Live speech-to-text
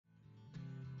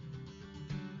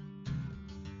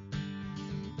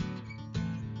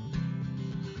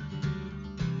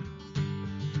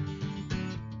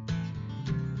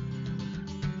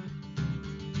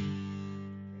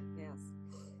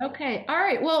Okay. All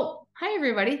right. Well, hi,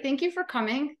 everybody. Thank you for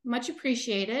coming. Much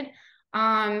appreciated.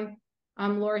 I'm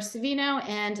Laura Savino,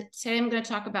 and today I'm going to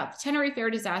talk about the Tenerife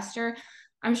air disaster.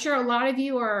 I'm sure a lot of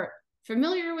you are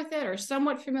familiar with it or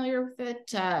somewhat familiar with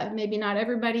it. Maybe not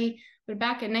everybody, but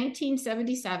back in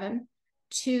 1977,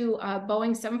 two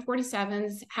Boeing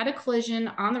 747s had a collision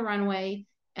on the runway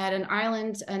at an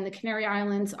island in the Canary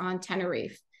Islands on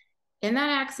Tenerife. In that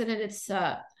accident, it's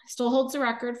still holds the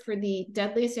record for the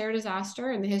deadliest air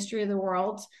disaster in the history of the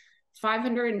world.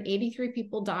 583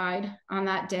 people died on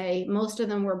that day. Most of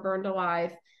them were burned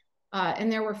alive.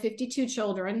 And there were 52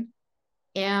 children.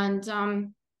 And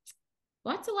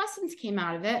lots of lessons came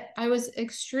out of it. I was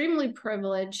extremely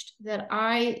privileged that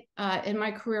I, in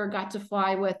my career, got to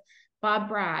fly with Bob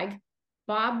Bragg.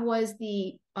 Bob was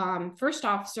the first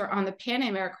officer on the Pan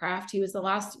Am aircraft. He was the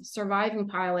last surviving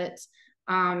pilot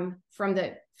from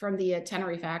the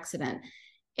Tenerife accident.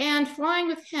 And flying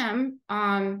with him,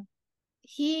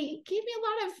 he gave me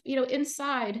a lot of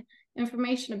inside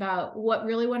information about what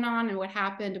really went on and what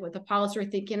happened, what the pilots were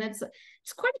thinking. It's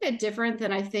quite a bit different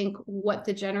than I think what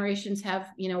the generations have,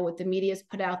 what the media's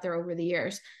put out there over the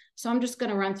years. So I'm just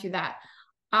going to run through that.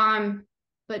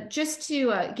 But just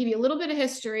to give you a little bit of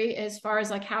history as far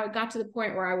as like how it got to the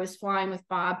point where I was flying with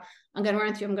Bob, I'm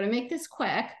going to make this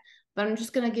quick, but I'm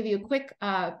just going to give you a quick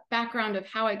background of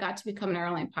how I got to become an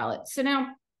airline pilot. So now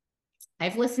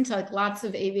I've listened to like lots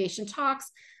of aviation talks.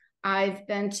 I've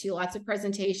been to lots of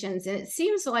presentations, and it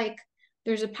seems like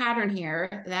there's a pattern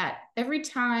here that every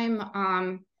time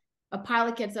a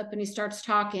pilot gets up and he starts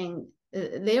talking,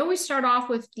 they always start off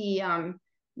with the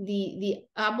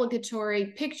obligatory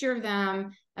picture of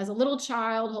them as a little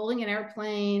child holding an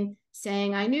airplane,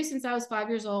 saying, I knew since I was 5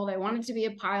 years old, I wanted to be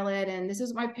a pilot. And this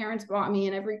is what my parents bought me.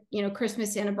 And every,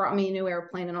 Christmas Santa brought me a new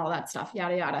airplane and all that stuff,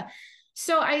 yada, yada.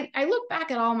 So I look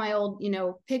back at all my old,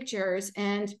 pictures,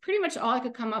 and pretty much all I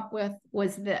could come up with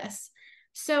was this.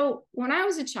 So when I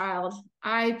was a child,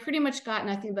 I pretty much got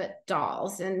nothing but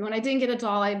dolls. And when I didn't get a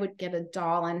doll, I would get a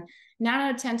doll. And 9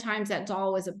 out of 10 times that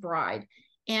doll was a bride.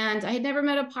 And I had never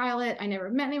met a pilot. I never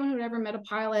met anyone who'd ever met a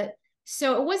pilot.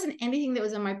 So it wasn't anything that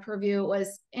was in my purview. It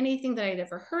was anything that I'd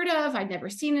ever heard of. I'd never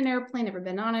seen an airplane, never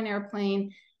been on an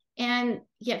airplane. And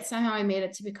yet somehow I made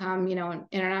it to become, an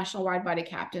international wide body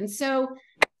captain. So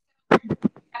how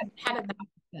did that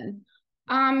happen?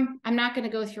 I'm not going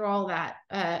to go through all that,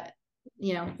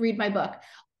 read my book.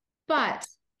 But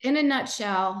in a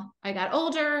nutshell, I got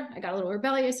older, I got a little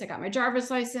rebellious, I got my driver's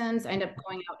license, I ended up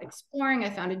going out exploring. I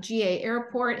found a GA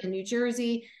airport in New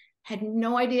Jersey, had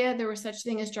no idea there was such a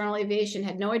thing as general aviation,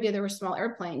 had no idea there were small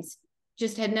airplanes,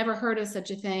 just had never heard of such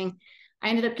a thing. I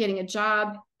ended up getting a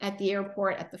job at the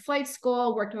airport at the flight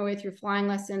school, worked my way through flying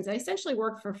lessons. I essentially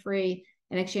worked for free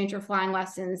in exchange for flying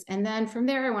lessons. And then from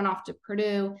there, I went off to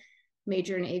Purdue,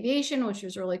 majored in aviation, which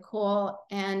was really cool.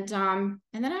 And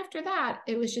then after that,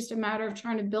 it was just a matter of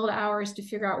trying to build hours to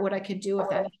figure out what I could do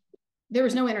with it. There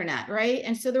was no internet, right?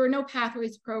 And so there were no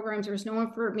pathways programs. There was no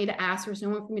one for me to ask. There was no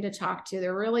one for me to talk to.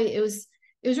 It was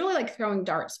really like throwing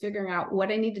darts, figuring out what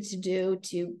I needed to do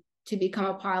to become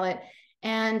a pilot.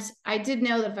 And I did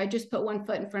know that if I just put one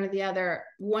foot in front of the other,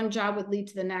 one job would lead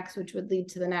to the next, which would lead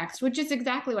to the next, which is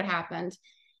exactly what happened.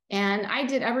 And I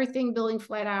did everything building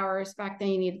flight hours. Back then,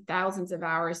 you needed thousands of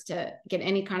hours to get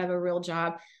any kind of a real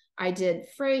job. I did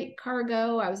freight,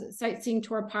 cargo. I was a sightseeing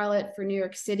tour pilot for New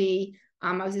York City.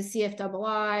 I was a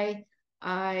CFII.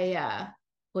 I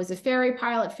was a ferry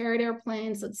pilot, ferried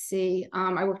airplanes. Let's see.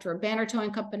 I worked for a banner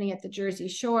towing company at the Jersey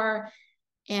Shore.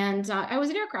 And I was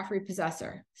an aircraft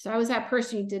repossessor. So I was that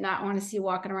person you did not want to see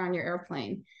walking around your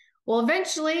airplane. Well,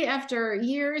 eventually, after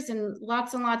years and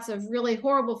lots of really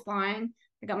horrible flying,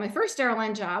 I got my first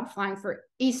airline job flying for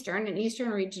Eastern and Eastern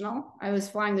Regional. I was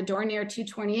flying the Dornier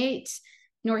 228,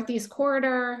 Northeast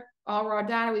Corridor, all raw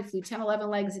data. We flew 10, 11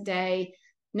 legs a day,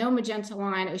 no Magenta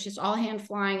line. It was just all hand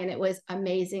flying, and it was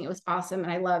amazing. It was awesome,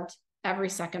 and I loved every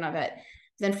second of it.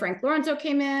 Then Frank Lorenzo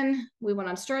came in. We went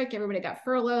on strike. Everybody got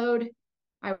furloughed.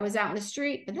 I was out in the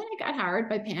street, but then I got hired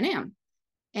by Pan Am.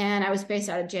 And I was based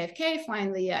out of JFK,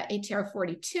 flying the ATR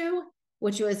 42,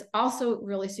 which was also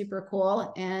really super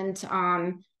cool. And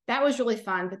that was really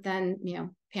fun. But then,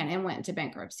 Pan Am went into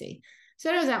bankruptcy. So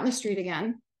then I was out in the street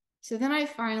again. So then I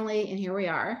finally, and here we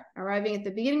are, arriving at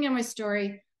the beginning of my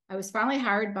story, I was finally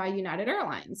hired by United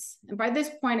Airlines. And by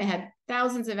this point, I had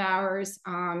thousands of hours,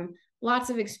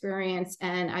 lots of experience,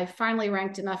 and I finally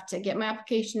ranked enough to get my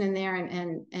application in there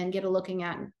and get a looking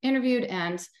at and interviewed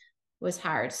and was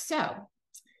hired. So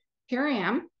here I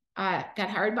am, got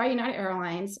hired by United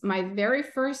Airlines. My very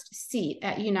first seat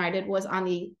at United was on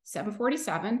the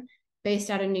 747 based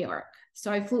out of New York.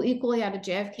 So I flew equally out of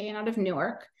JFK and out of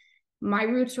Newark. my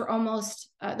routes were almost,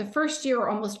 the first year were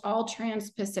almost all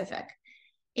trans-Pacific.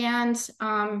 And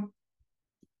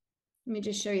let me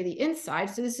just show you the inside.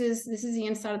 So this is the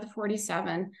inside of the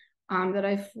 47 that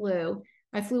I flew.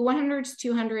 I flew 100s,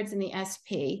 200s in the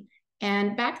SP.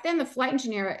 And back then, the flight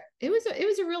engineer, it was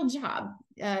a real job.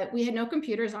 We had no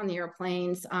computers on the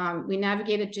airplanes. We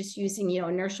navigated just using,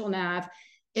 inertial nav.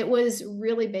 It was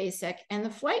really basic. And the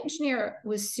flight engineer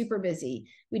was super busy.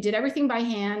 We did everything by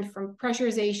hand, from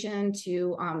pressurization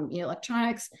to,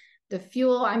 electronics, the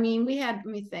fuel. I mean, we had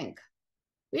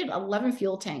 11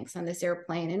 fuel tanks on this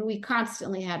airplane, and we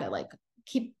constantly had to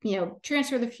keep,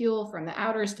 transfer the fuel from the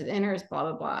outers to the inners, blah,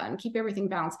 blah, blah, and keep everything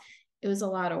balanced. It was a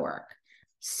lot of work.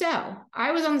 So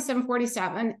I was on the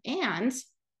 747, and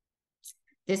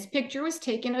this picture was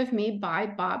taken of me by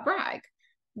Bob Bragg,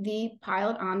 the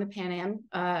pilot on the Pan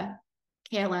Am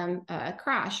KLM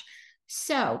crash.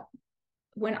 So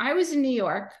when I was in New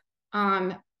York,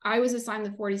 I was assigned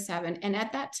the 47, and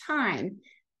at that time,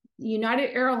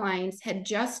 United Airlines had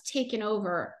just taken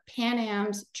over Pan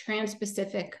Am's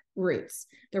trans-Pacific routes,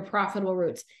 their profitable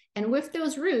routes. And with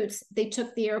those routes, they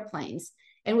took the airplanes.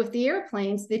 And with the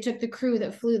airplanes, they took the crew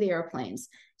that flew the airplanes.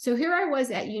 So here I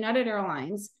was at United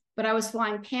Airlines, but I was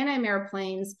flying Pan Am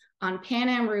airplanes on Pan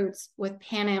Am routes with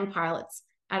Pan Am pilots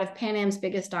out of Pan Am's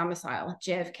biggest domicile,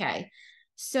 JFK.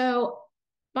 So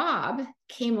Bob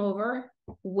came over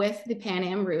with the Pan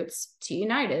Am routes to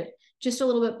United just a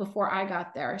little bit before I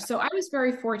got there. So I was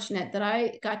very fortunate that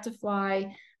I got to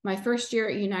fly my first year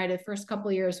at United, first couple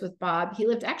of years with Bob. He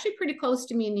lived actually pretty close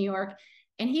to me in New York,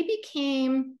 and he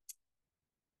became,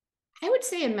 I would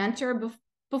say, a mentor.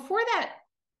 Before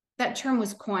that term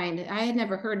was coined, I had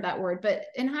never heard that word, but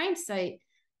in hindsight,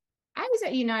 I was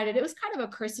at United. It was kind of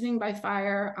a christening by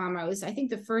fire. I was, I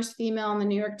think, the first female in the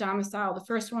New York domicile, the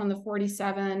first one on the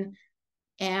 47.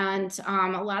 And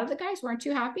a lot of the guys weren't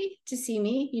too happy to see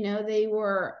me. They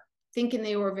were thinking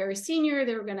they were very senior.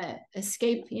 They were going to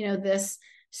escape, this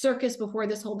circus before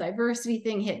this whole diversity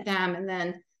thing hit them. And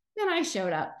then I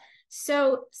showed up.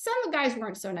 So some of the guys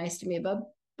weren't so nice to me, but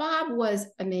Bob was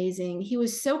amazing. He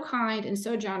was so kind and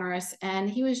so generous. And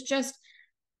he was just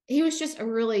a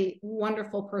really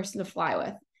wonderful person to fly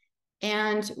with.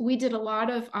 And we did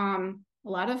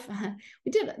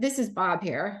this is Bob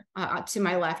here to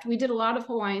my left. We did a lot of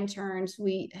Hawaiian turns.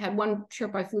 We had one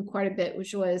trip I flew quite a bit,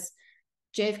 which was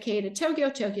JFK to Tokyo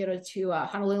to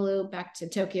Honolulu, back to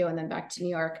Tokyo, and then back to New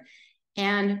York.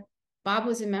 And Bob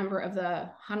was a member of the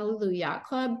Honolulu Yacht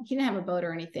Club. He didn't have a boat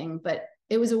or anything, but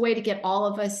it was a way to get all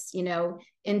of us,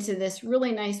 into this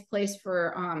really nice place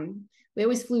for, we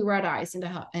always flew red eyes into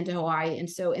Hawaii. And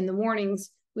so in the mornings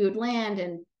we would land,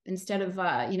 and instead of,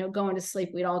 going to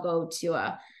sleep, we'd all go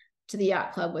to the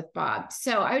yacht club with Bob.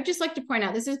 So I would just like to point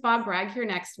out, this is Bob Bragg here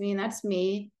next to me, and that's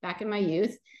me back in my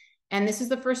youth. And this is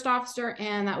the first officer,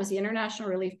 and that was the international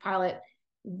relief pilot.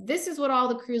 This is what all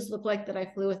the crews looked like that I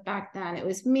flew with back then. It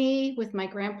was me with my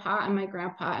grandpa and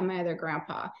my other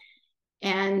grandpa.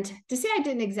 And to say I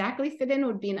didn't exactly fit in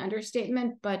would be an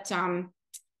understatement, but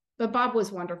Bob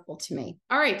was wonderful to me.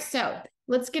 All right, so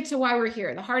let's get to why we're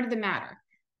here, the heart of the matter,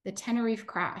 the Tenerife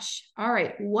crash. All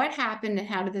right, what happened and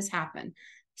how did this happen?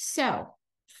 So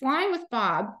flying with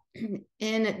Bob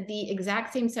in the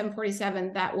exact same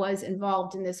 747 that was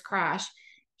involved in this crash,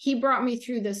 he brought me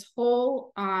through this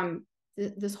whole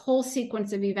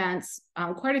sequence of events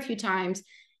quite a few times.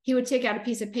 He would take out a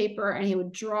piece of paper and he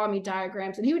would draw me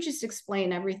diagrams, and he would just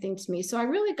explain everything to me. So I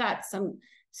really got some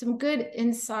good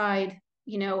inside,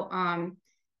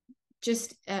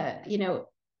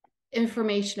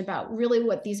 information about really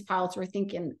what these pilots were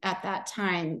thinking at that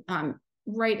time,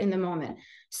 right in the moment.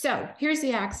 So here's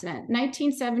the accident.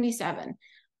 1977.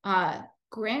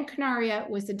 Gran Canaria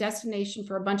was the destination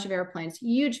for a bunch of airplanes,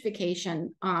 huge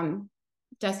vacation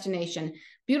destination,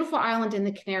 beautiful island in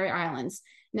the Canary Islands.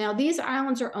 Now, these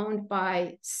islands are owned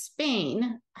by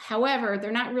Spain. However,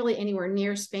 they're not really anywhere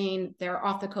near Spain. They're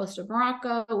off the coast of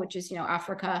Morocco, which is,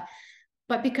 Africa.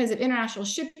 But because of international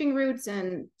shipping routes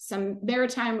and some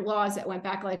maritime laws that went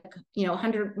back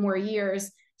 100 more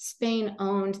years, Spain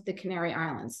owned the Canary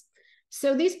Islands.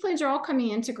 So these planes are all coming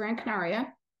into Gran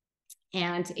Canaria,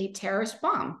 and a terrorist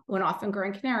bomb went off in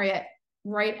Gran Canaria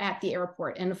right at the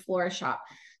airport in a flora shop.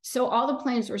 So all the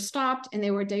planes were stopped and they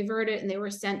were diverted and they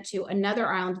were sent to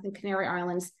another island in the Canary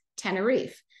Islands,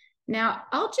 Tenerife. Now,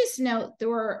 I'll just note there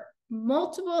were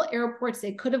multiple airports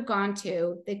they could have gone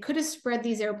to. They could have spread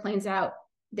these airplanes out.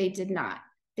 They did not.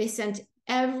 They sent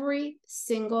every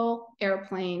single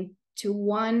airplane to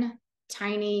one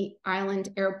tiny island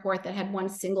airport that had one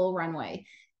single runway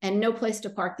and no place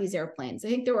to park these airplanes. I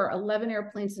think there were 11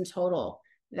 airplanes in total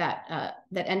that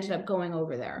ended up going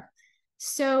over there.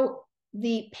 So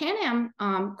the Pan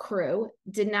Am crew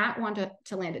did not want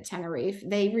to land at Tenerife.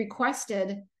 They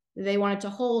requested, they wanted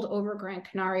to hold over Gran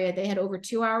Canaria. They had over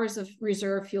 2 hours of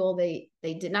reserve fuel. They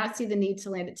did not see the need to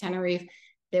land at Tenerife.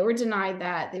 They were denied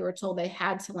that. They were told they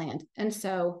had to land. And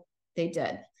so they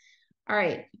did. All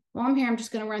right, while I'm here, I'm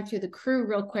just going to run through the crew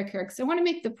real quick here because I want to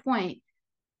make the point.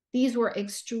 These were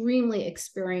extremely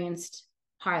experienced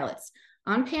pilots.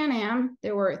 On Pan Am,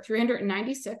 there were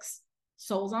 396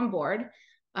 souls on board.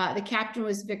 The captain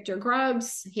was Victor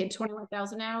Grubbs. He had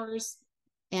 21,000 hours.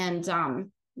 And,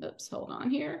 oops, hold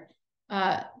on here.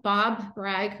 Bob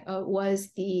Bragg was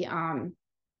the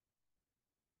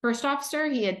first officer.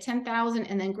 He had 10,000,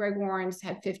 and then Greg Warrens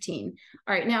had 15.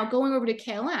 All right, now going over to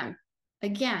KLM.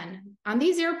 Again, on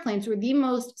these airplanes were the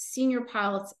most senior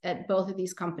pilots at both of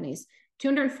these companies.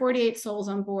 248 souls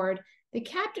on board. The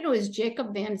captain was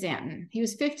Jacob Van Zanten. He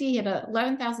was 50, he had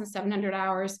 11,700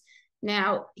 hours.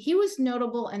 Now, he was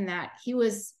notable in that he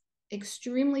was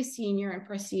extremely senior and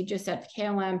prestigious at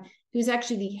KLM. He was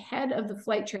actually the head of the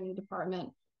flight training department,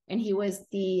 and he was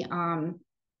the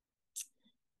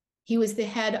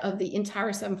head of the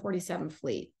entire 747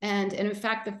 fleet. And in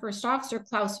fact, the first officer,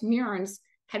 Klaus Meurens,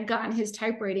 had gotten his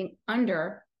type rating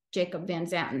under Jacob Van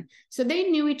Zanten. So they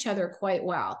knew each other quite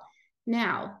well.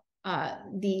 Now,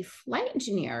 the flight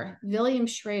engineer, William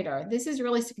Schrader, this is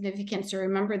really significant, so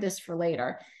remember this for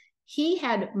later. He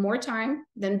had more time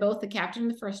than both the captain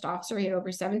and the first officer. He had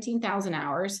over 17,000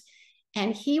 hours,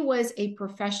 and he was a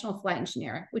professional flight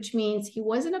engineer, which means he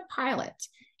wasn't a pilot,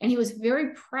 and he was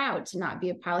very proud to not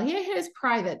be a pilot. He had his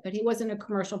private, but he wasn't a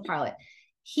commercial pilot.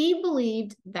 He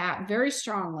believed that very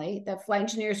strongly, that flight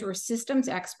engineers were systems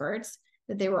experts,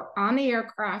 that they were on the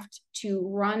aircraft to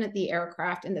run the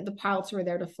aircraft, and that the pilots were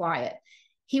there to fly it.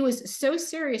 He was so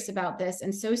serious about this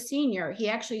and so senior, he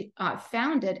actually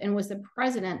founded and was the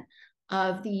president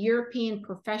of the European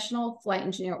Professional Flight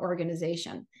Engineer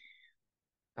Organization.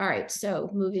 All right, so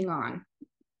moving on.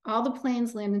 All the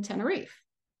planes land in Tenerife.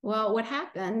 Well, what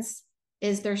happens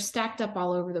is they're stacked up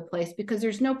all over the place because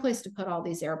there's no place to put all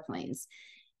these airplanes.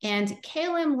 And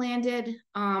KLM landed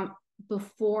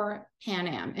before Pan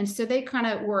Am. And so they kind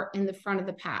of were in the front of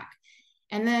the pack.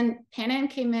 And then Pan Am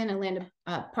came in and landed,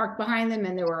 parked behind them.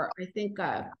 And there were, I think,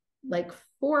 like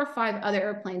 4 or 5 other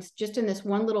airplanes just in this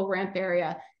one little ramp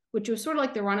area, which was sort of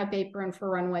like the run-up apron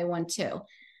for runway 12.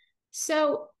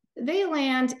 So they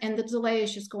land, and the delay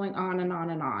is just going on and on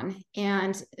and on.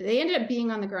 And they ended up being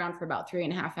on the ground for about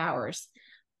 3.5 hours.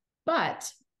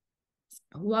 But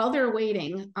while they're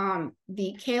waiting,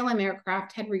 the KLM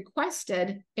aircraft had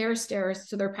requested air stairs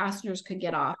so their passengers could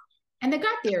get off. And they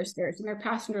got the air stairs, and their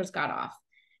passengers got off.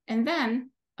 And then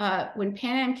when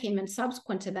Pan Am came in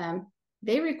subsequent to them,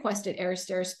 they requested air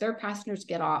stairs so their passengers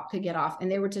could get off. And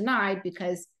they were denied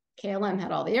because KLM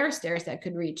had all the air stairs that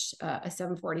could reach a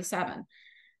 747.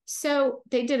 So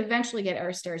they did eventually get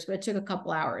air stairs, but it took a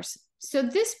couple hours. So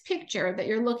this picture that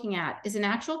you're looking at is an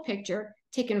actual picture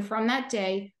taken from that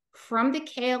day from the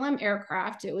KLM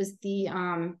aircraft. It was the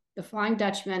Flying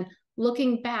Dutchman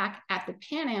looking back at the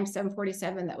Pan Am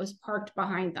 747 that was parked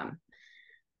behind them.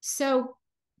 So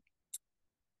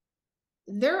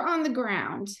they're on the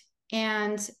ground,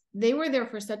 and they were there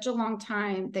for such a long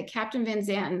time that Captain Van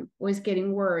Zanten was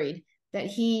getting worried that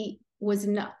he was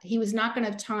not going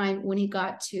to have time when he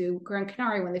got to Gran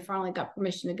Canaria, when they finally got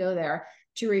permission to go there,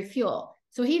 to refuel.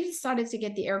 So he decided to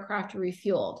get the aircraft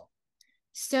refueled.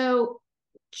 So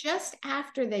just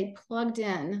after they plugged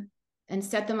in and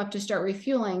set them up to start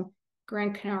refueling,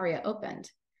 Gran Canaria opened.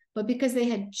 But because they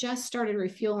had just started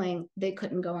refueling, they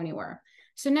couldn't go anywhere.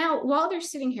 So now, while they're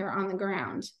sitting here on the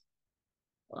ground,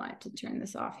 well, I have to turn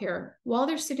this off here. While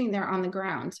they're sitting there on the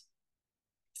ground,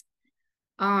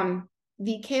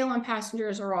 the KLM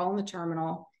passengers are all in the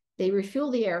terminal. They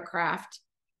refuel the aircraft,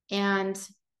 and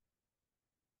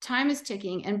time is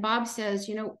ticking. And Bob says,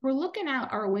 you know, we're looking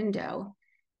out our window,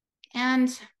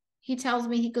 and he tells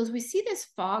me, he goes, we see this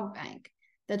fog bank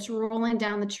that's rolling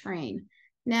down the train.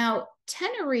 Now,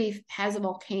 Tenerife has a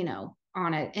volcano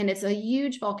on it, and it's a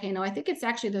huge volcano. I think it's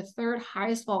actually the 3rd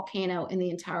highest volcano in the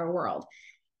entire world.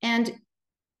 And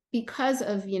because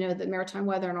of, you know, the maritime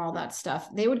weather and all that stuff,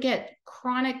 they would get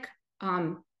chronic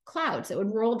clouds that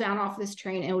would roll down off this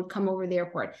train and would come over the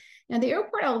airport. Now, the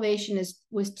airport elevation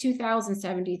was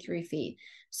 2,073 feet.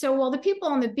 So while the people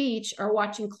on the beach are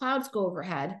watching clouds go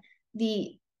overhead,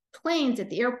 the planes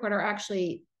at the airport are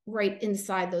actually right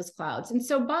inside those clouds. And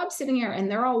so Bob's sitting here, and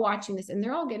they're all watching this, and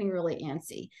they're all getting really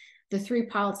antsy, the 3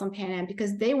 pilots on Pan Am,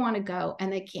 because they want to go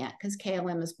and they can't because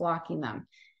KLM is blocking them.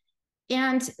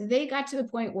 And they got to the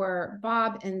point where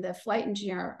Bob and the flight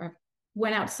engineer, or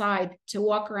went outside to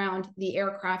walk around the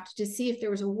aircraft to see if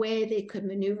there was a way they could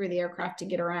maneuver the aircraft to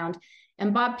get around.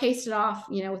 And Bob paced it off,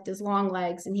 with his long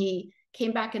legs, and he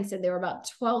came back and said they were about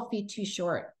 12 feet too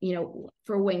short,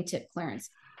 for wingtip clearance.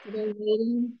 So they're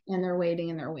waiting and they're waiting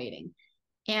and they're waiting.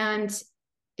 And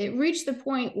it reached the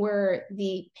point where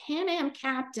the Pan Am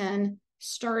captain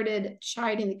started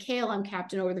chiding the KLM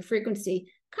captain over the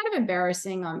frequency, kind of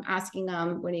embarrassing, asking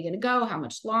him, when are you going to go? How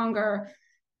much longer?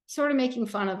 Sort of making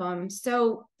fun of him.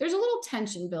 So there's a little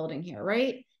tension building here,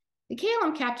 right? The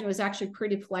KLM captain was actually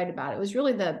pretty polite about it. It was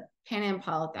really the Pan Am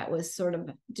pilot that was sort of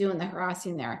doing the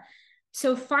harassing there.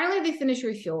 So finally they finished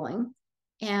refueling,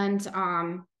 and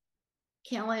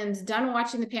KLM's done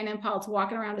watching the Pan Am pilots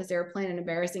walking around his airplane and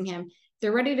embarrassing him.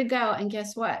 They're ready to go. And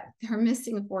guess what? They're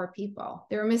missing 4 people.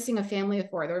 They were missing a family of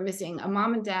 4. They were missing a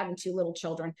mom and dad and 2 little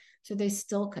children. So they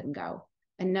still couldn't go.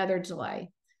 Another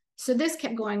delay. So this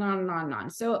kept going on and on and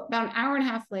on. So about an hour and a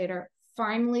half later,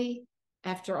 finally,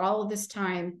 after all of this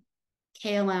time,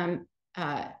 KLM,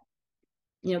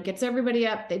 gets everybody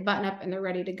up, they button up, and they're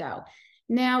ready to go.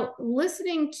 Now,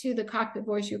 listening to the cockpit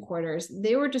voice recorders,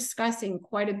 they were discussing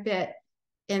quite a bit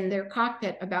in their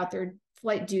cockpit about their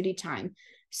flight duty time.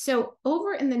 So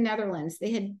over in the Netherlands,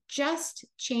 they had just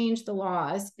changed the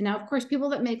laws. Now, of course, people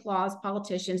that make laws,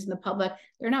 politicians and the public,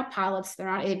 they're not pilots, they're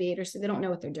not aviators, so they don't know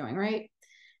what they're doing, right?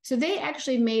 So they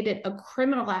actually made it a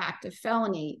criminal act, a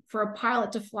felony, for a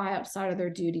pilot to fly outside of their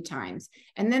duty times.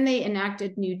 And then they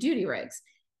enacted new duty rigs.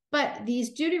 But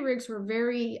these duty rigs were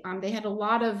very, they had a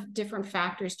lot of different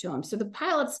factors to them. So the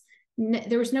pilots,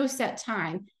 there was no set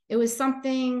time. It was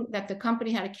something that the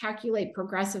company had to calculate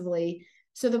progressively.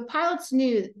 So the pilots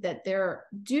knew that their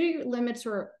duty limits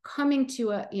were coming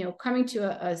to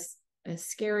a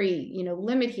scary,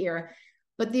 limit here.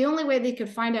 But the only way they could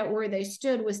find out where they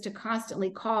stood was to constantly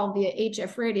call via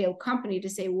HF radio company to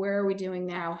say, where are we doing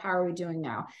now? How are we doing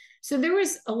now? So there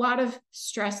was a lot of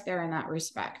stress there in that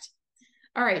respect.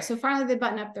 All right, so finally they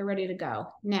button up, they're ready to go.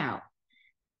 Now,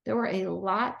 there were a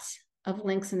lot of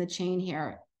links in the chain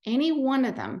here. Any one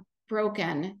of them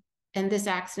broken, and this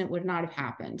accident would not have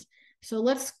happened. So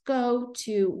let's go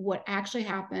to what actually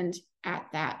happened at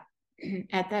that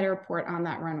airport on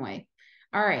that runway.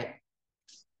 All right.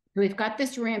 We've got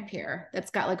this ramp here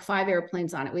that's got like 5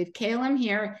 airplanes on it. We have KLM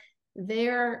here.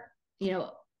 They're,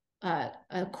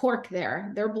 a cork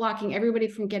there. They're blocking everybody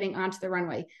from getting onto the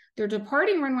runway. They're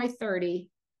departing runway 30,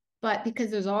 but because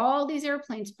there's all these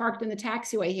airplanes parked in the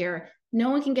taxiway here, no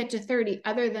one can get to 30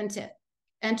 other than to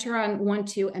enter on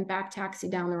 12 and back taxi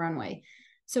down the runway.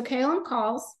 So KLM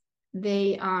calls,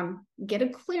 they get a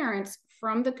clearance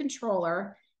from the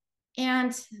controller,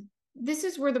 and this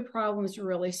is where the problems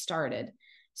really started.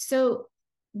 So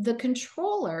the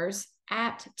controllers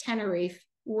at Tenerife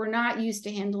were not used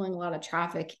to handling a lot of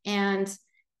traffic, and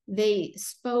they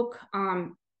spoke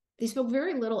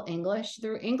very little English.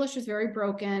 Their English was very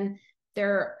broken.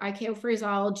 Their ICAO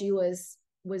phraseology was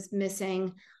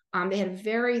missing. They had a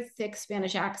very thick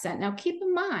Spanish accent. Now, keep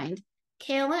in mind,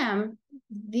 KLM,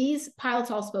 these pilots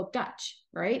all spoke Dutch,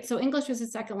 right? So English was a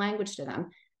second language to them.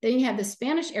 Then you have the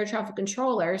Spanish air traffic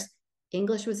controllers.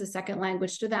 English was a second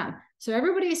language to them. So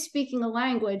everybody is speaking a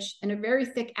language in a very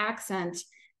thick accent.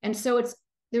 And so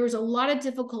there was a lot of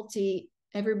difficulty,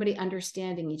 everybody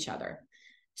understanding each other.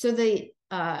 So the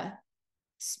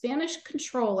Spanish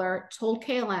controller told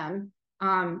KLM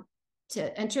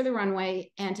to enter the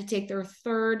runway and to take their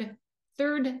third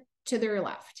to their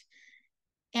left.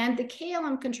 And the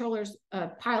KLM controllers,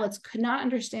 pilots could not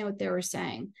understand what they were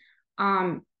saying.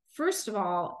 First of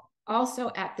all,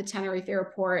 also at the Tenerife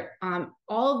airport,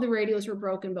 all of the radios were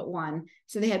broken but one.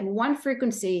 So they had one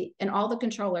frequency, and all the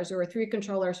controllers, there were 3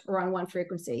 controllers, were on one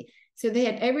frequency. So they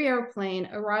had every airplane,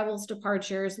 arrivals,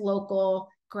 departures, local,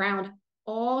 ground,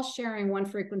 all sharing one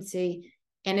frequency.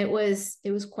 And it was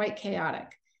quite chaotic.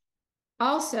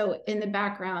 Also in the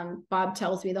background, Bob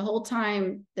tells me the whole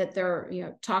time that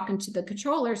they're talking to the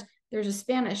controllers, there's a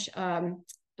Spanish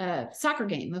soccer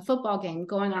game, a football game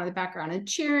going on in the background, and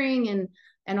cheering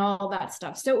and all that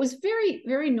stuff. So it was very,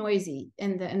 very noisy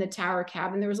in the tower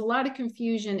cab, and there was a lot of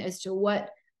confusion as to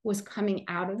what was coming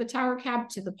out of the tower cab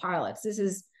to the pilots. This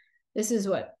is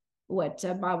what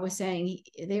Bob was saying.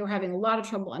 They were having a lot of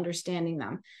trouble understanding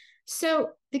them. So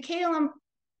the KLM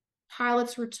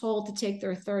pilots were told to take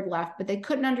their third left, but they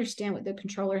couldn't understand what the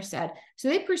controller said. So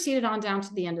they proceeded on down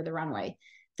to the end of the runway.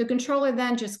 The controller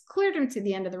then just cleared them to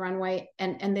the end of the runway,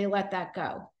 and they let that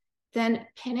go. Then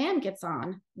Pan Am gets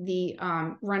on the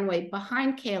runway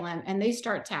behind KLM, and they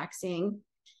start taxiing.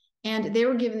 And they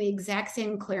were given the exact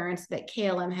same clearance that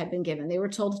KLM had been given. They were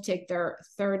told to take their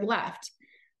third left.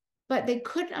 but they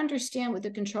couldn't understand what the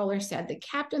controller said. The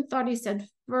captain thought he said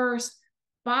first.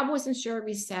 Bob wasn't sure if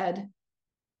he said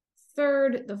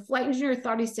third. The flight engineer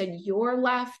thought he said your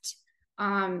left.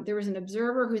 There was an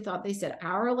observer who thought they said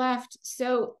our left.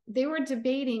 So they were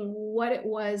debating what it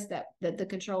was that the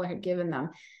controller had given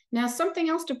them. Now, something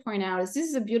else to point out is this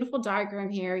is a beautiful diagram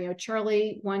here, you know,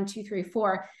 Charlie 1, 2, 3,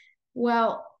 4.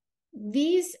 Well,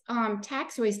 these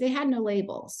taxiways, they had no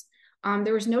labels.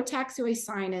 There was no taxiway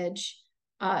signage.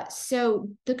 So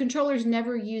the controllers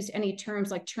never used any terms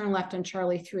like turn left on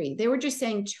Charlie 3. They were just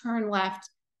saying turn left,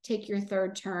 take your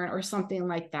third turn or something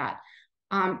like that.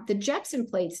 The Jepson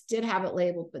plates did have it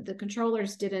labeled, but the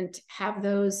controllers didn't have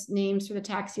those names for the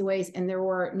taxiways, and there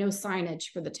were no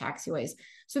signage for the taxiways.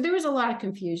 So there was a lot of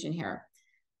confusion here.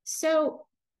 So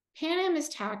Pan Am is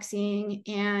taxiing,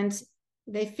 and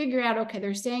they figure out, okay,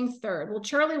 they're saying third. Well,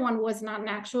 Charlie 1 was not an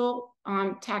actual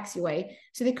taxiway,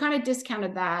 so they kind of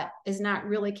discounted that as not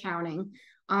really counting.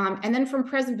 And then from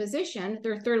present position,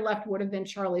 their third left would have been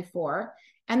Charlie 4.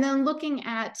 And then looking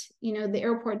at, you know, the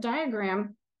airport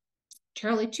diagram,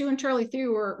 Charlie 2 and Charlie 3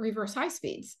 were reverse high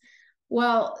speeds.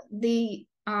 Well, it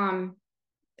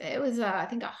was, I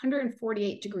think, a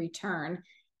 148-degree turn.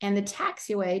 And the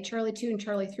taxiway, Charlie 2 and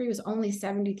Charlie 3, was only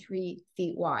 73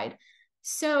 feet wide.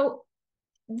 So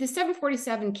the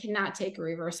 747 cannot take a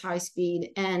reverse high speed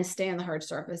and stay on the hard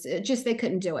surface. They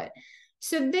couldn't do it.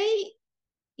 So they,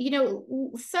 you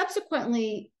know,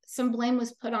 subsequently, some blame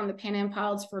was put on the Pan Am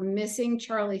pilots for missing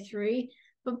Charlie 3.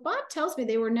 But Bob tells me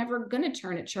they were never going to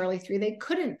turn at Charlie 3. They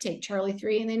couldn't take Charlie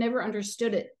 3, and they never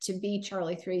understood it to be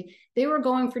Charlie 3. They were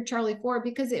going for Charlie 4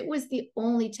 because it was the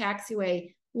only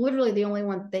taxiway, literally the only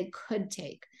one they could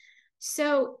take.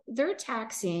 So they're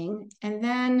taxiing, and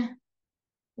then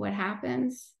what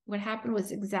happens? What happened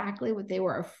was exactly what they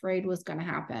were afraid was going to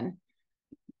happen.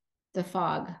 The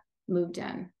fog moved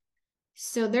in.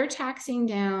 So they're taxiing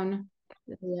down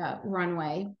the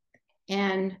runway,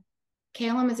 and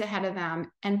KLM is ahead of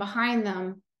them, and behind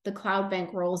them, the cloud bank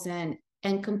rolls in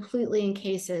and completely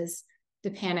encases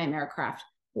the Pan Am aircraft.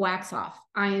 Wax off,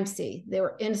 IMC. They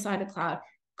were inside a cloud,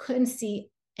 couldn't see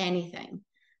anything.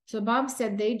 So Bob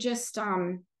said they just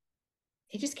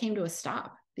came to a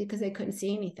stop because they couldn't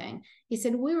see anything. He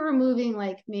said we were moving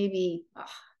like maybe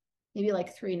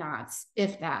like 3 knots,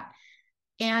 if that.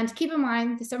 And keep in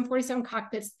mind, the 747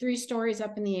 cockpit's 3 stories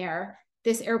up in the air.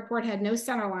 This airport had no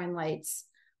centerline lights.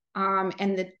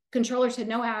 And the controllers had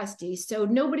no ASD, so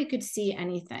nobody could see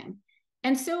anything.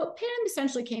 And so Pan Am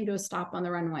essentially came to a stop on the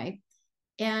runway,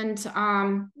 and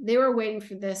they were waiting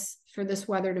for this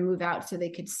weather to move out so they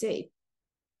could see.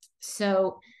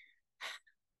 So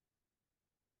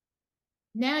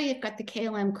now you've got the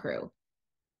KLM crew.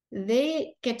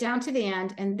 They get down to the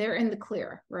end, and they're in the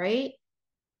clear, right?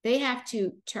 They have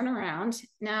to turn around.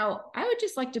 Now, I would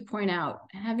just like to point out,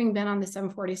 having been on the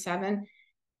 747,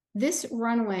 this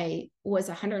runway was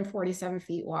 147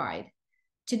 feet wide.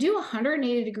 To do a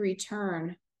 180-degree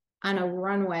turn on a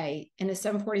runway in a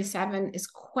 747 is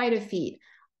quite a feat.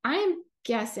 I'm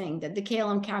guessing that the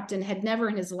KLM captain had never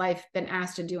in his life been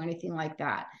asked to do anything like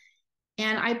that.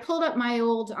 And I pulled up my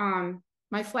old,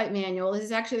 my flight manual. This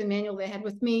is actually the manual they had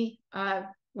with me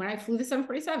when I flew the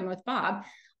 747 with Bob.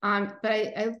 But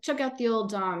I took out the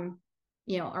old,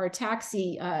 you know, our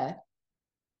taxi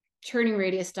turning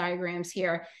radius diagrams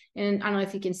here. And I don't know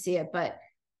if you can see it, but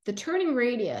the turning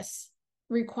radius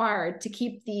required to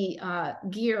keep the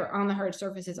gear on the hard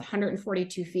surface is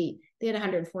 142 feet. They had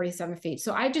 147 feet.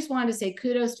 So I just wanted to say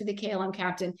kudos to the KLM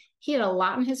captain. He had a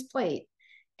lot on his plate,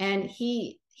 and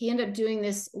he ended up doing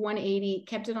this 180,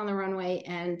 kept it on the runway.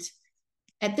 And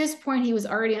at this point, he was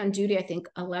already on duty, I think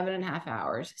 11 and a half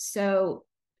hours. So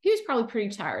he was probably pretty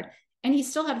tired. And he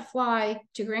still had to fly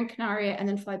to Gran Canaria and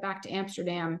then fly back to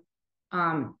Amsterdam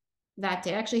that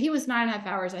day. Actually, he was 9.5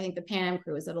 hours. I think the Pan Am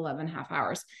crew was at 11.5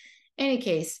 hours. In any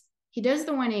case, he does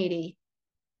the 180.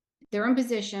 They're in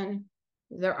position.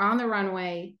 They're on the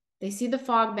runway. They see the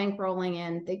fog bank rolling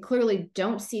in. They clearly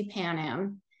don't see Pan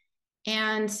Am.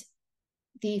 And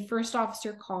the first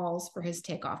officer calls for his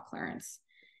takeoff clearance.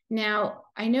 Now,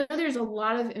 I know there's a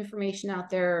lot of information out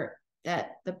there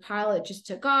that the pilot just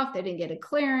took off. They didn't get a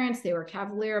clearance. They were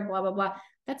cavalier, blah, blah, blah.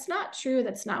 That's not true.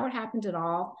 That's not what happened at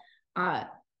all.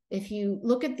 If you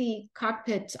look at the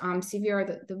cockpit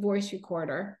CVR, the voice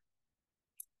recorder,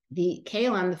 the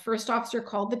KLM, the first officer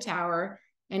called the tower,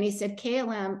 and he said,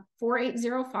 KLM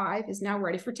 4805 is now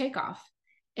ready for takeoff.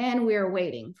 And we are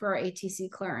waiting for our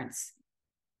ATC clearance.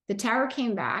 The tower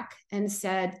came back and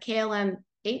said, KLM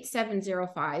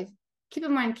 8705. Keep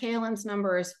in mind, KLM's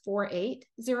number is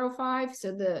 4805.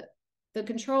 So the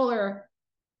controller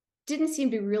didn't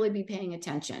seem to really be paying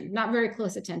attention, not very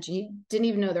close attention. He didn't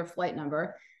even know their flight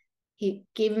number. He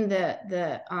gave him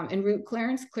the en route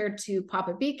clearance, cleared to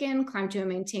Papa Beacon, climbed to and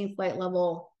maintain flight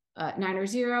level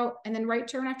 90, and then right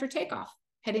turn after takeoff,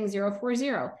 heading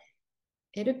 040.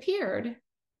 It appeared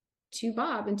to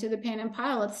Bob and to the Pan Am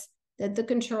pilots that the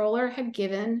controller had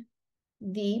given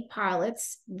the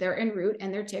pilots their en route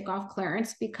and their takeoff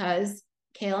clearance because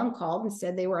KLM called and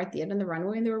said they were at the end of the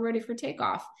runway and they were ready for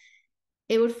takeoff.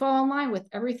 It would fall in line with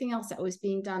everything else that was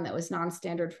being done that was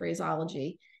non-standard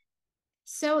phraseology.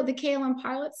 So the KLM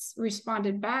pilots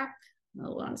responded back.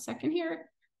 Hold on a second here.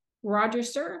 Roger,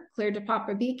 sir, cleared to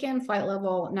Papa Beacon, flight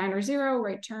level 90,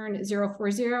 right turn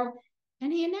 040.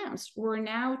 And he announced, we're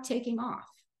now taking off.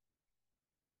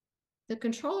 The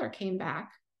controller came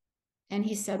back and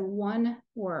he said one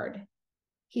word.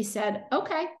 He said,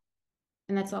 okay.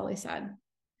 And that's all he said.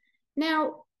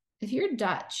 Now, if you're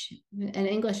Dutch and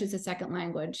English is a second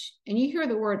language and you hear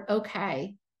the word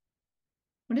okay,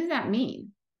 what does that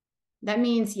mean? That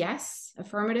means yes,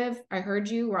 affirmative, I heard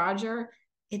you, Roger.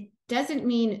 It doesn't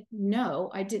mean no,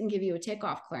 I didn't give you a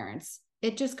takeoff clearance.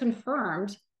 It just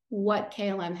confirmed what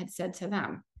KLM had said to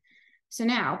them. So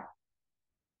now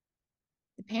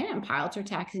the Pan Am pilots are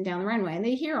taxiing down the runway and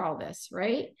they hear all this,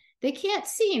 right? They can't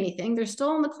see anything. They're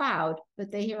still in the cloud, but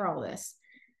they hear all this.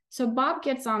 So Bob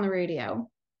gets on the radio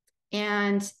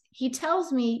and he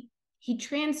tells me he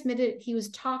transmitted, he was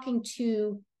talking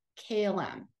to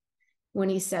KLM when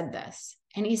he said this.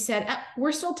 And he said,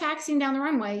 we're still taxiing down the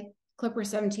runway, Clipper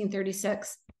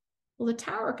 1736. Well, the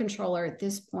tower controller at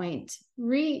this point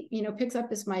picks up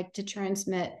his mic to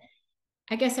transmit,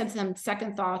 I guess had some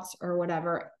second thoughts or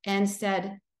whatever, and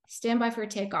said, stand by for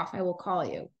takeoff, I will call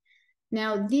you.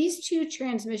 Now, these two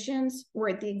transmissions were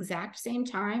at the exact same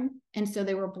time, and so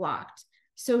they were blocked.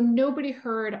 So nobody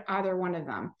heard either one of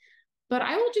them. But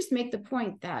I will just make the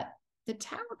point that the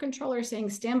tower controller saying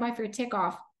stand by for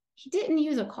takeoff, he didn't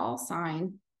use a call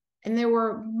sign, and there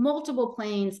were multiple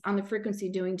planes on the frequency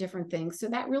doing different things. So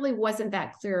that really wasn't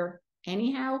that clear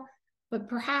anyhow, but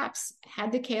perhaps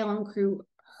had the KLM crew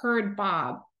heard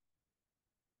Bob,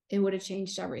 it would have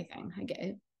changed everything. I get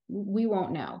it. We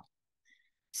won't know.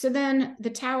 So then the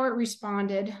tower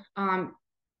responded.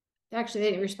 Actually, they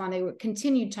didn't respond. They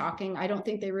continued talking. I don't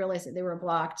think they realized that they were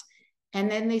blocked. And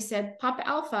then they said, Papa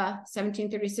Alpha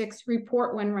 1736,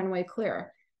 report when runway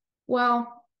clear.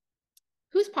 Well,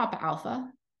 who's Papa Alpha?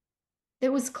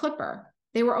 It was Clipper.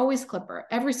 They were always Clipper.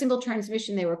 Every single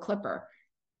transmission, they were Clipper.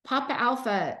 Papa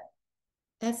Alpha,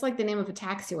 that's like the name of a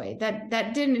taxiway.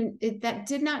 That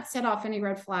did not set off any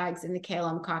red flags in the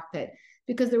KLM cockpit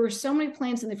because there were so many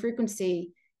planes in the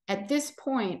frequency. At this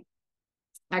point,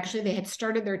 actually, they had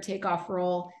started their takeoff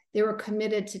roll. They were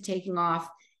committed to taking off.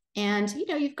 And,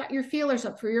 you've got your feelers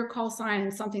up for your call sign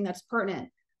and something that's pertinent.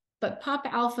 But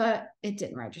Papa Alpha, it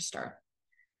didn't register.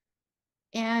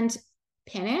 And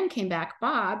Pan Am came back,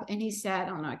 Bob, and he said,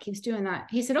 oh no, it keeps doing that.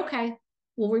 He said, okay,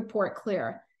 we'll report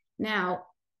clear. Now,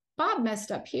 Bob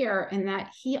messed up here in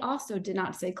that he also did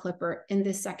not say Clipper in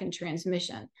this second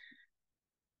transmission.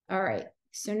 All right,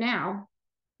 so now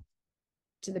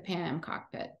to the Pan Am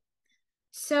cockpit.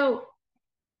 So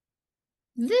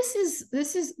this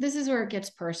is where it gets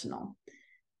personal.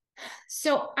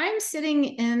 So I'm sitting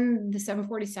in the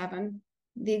 747,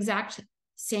 the exact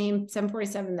same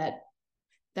 747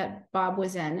 that Bob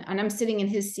was in, and I'm sitting in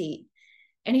his seat,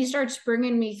 and he starts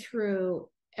bringing me through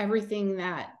everything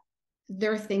that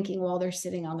they're thinking while they're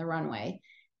sitting on the runway.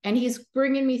 And he's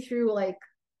bringing me through like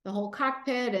the whole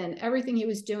cockpit and everything he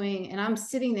was doing. And I'm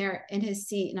sitting there in his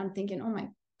seat and I'm thinking, oh my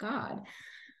God,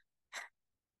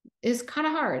 it's kind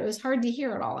of hard. It was hard to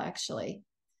hear it all, actually.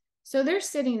 So they're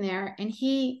sitting there and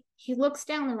he looks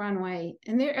down the runway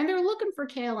and they're looking for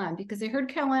KLM because they heard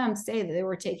KLM say that they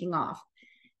were taking off.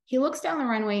 He looks down the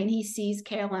runway and he sees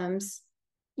KLM's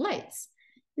lights.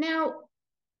 Now,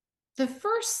 the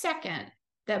first second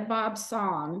that Bob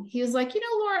saw him, he was like,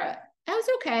 Laura, that was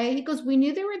okay. He goes, we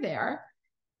knew they were there.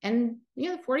 And,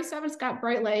 the 47's got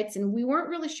bright lights and we weren't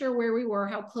really sure where we were,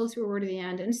 how close we were to the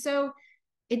end. And so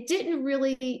it didn't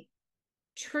really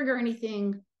trigger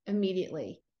anything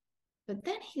immediately. But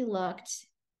then he looked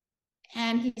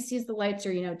and he sees the lights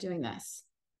are, doing this.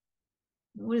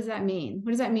 What does that mean?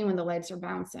 What does that mean when the lights are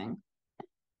bouncing?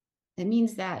 It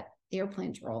means that the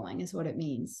airplane's rolling is what it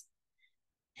means.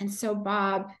 And so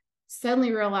Bob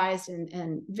suddenly realized,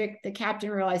 and Vic, the captain,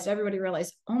 realized, everybody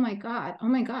realized, oh my God,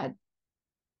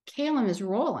 KLM is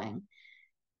rolling.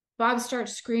 Bob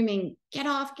starts screaming, get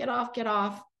off, get off, get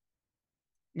off.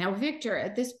 Now, Victor,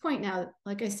 at this point now,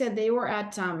 like I said, they were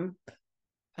at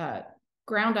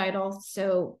ground idle.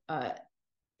 So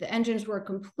The engines were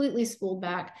completely spooled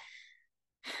back.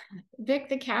 Vic,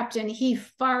 the captain, he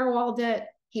firewalled it.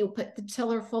 He put the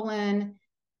tiller full in,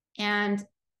 and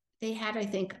they had, I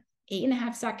think,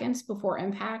 8.5 seconds before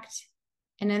impact.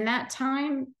 And in that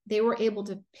time, they were able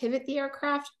to pivot the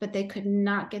aircraft, but they could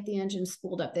not get the engine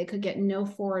spooled up. They could get no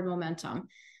forward momentum.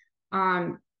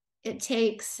 It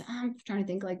takes, I'm trying to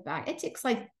think like back. It takes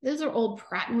like, those are old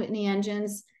Pratt & Whitney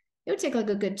engines. It would take like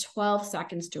a good 12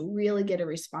 seconds to really get a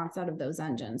response out of those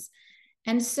engines.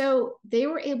 And so they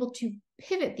were able to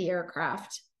pivot the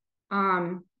aircraft,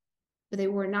 but they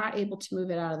were not able to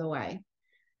move it out of the way.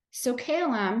 So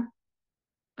KLM,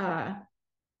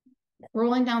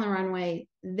 rolling down the runway,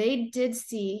 they did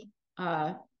see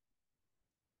Pan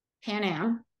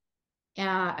Am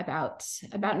about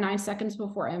 9 seconds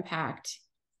before impact.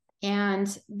 And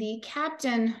the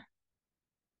captain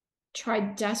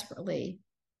tried desperately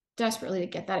to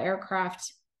get that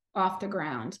aircraft off the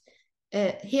ground.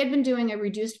 He had been doing a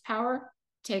reduced power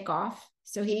takeoff.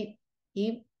 So he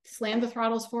slammed the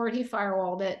throttles forward, he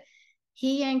firewalled it,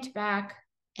 he yanked back,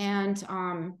 and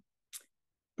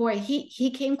boy,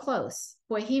 he came close.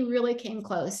 Boy, he really came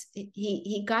close.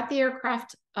 He got the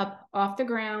aircraft up off the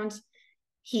ground.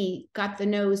 He got the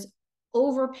nose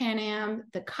over Pan Am.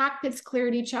 The cockpits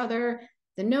cleared each other.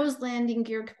 The nose landing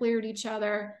gear cleared each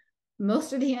other.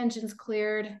 Most of the engines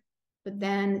cleared, but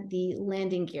then the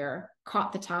landing gear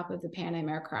caught the top of the Pan Am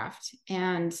aircraft,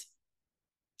 and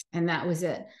that was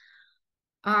it.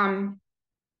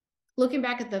 Looking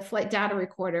back at the flight data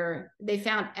recorder, they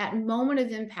found at moment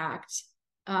of impact,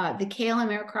 the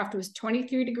KLM aircraft was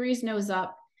 23 degrees nose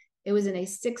up. It was in a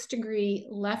 6-degree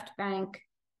left bank,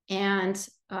 and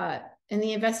in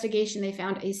the investigation, they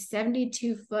found a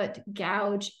 72-foot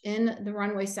gouge in the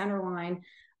runway center line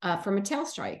from a tail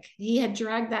strike. He had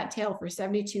dragged that tail for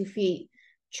 72 feet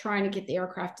trying to get the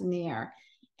aircraft in the air.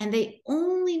 And they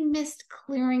only missed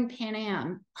clearing Pan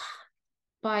Am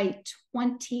by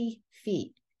 20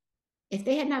 feet. If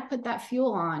they had not put that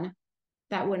fuel on,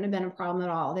 that wouldn't have been a problem at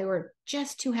all. They were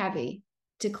just too heavy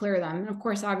to clear them. And of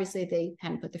course, obviously, if they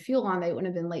hadn't put the fuel on, they wouldn't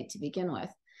have been late to begin with.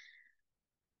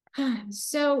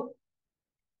 So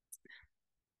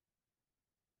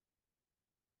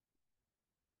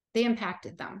they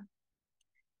impacted them.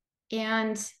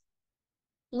 And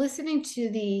listening to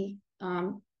the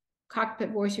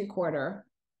cockpit voice recorder,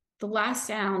 the last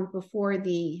sound before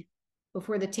the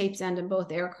tapes end in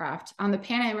both aircraft. On the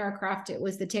Pan Am aircraft, it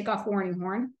was the takeoff warning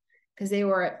horn, because they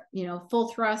were at full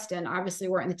thrust and obviously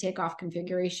weren't in the takeoff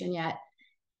configuration yet.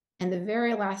 And the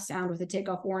very last sound with the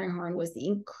takeoff warning horn was the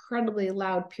incredibly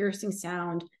loud, piercing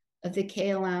sound of the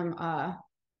KLM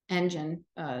engine,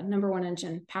 #1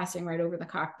 engine, passing right over the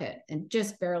cockpit and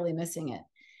just barely missing it.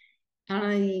 And on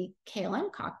the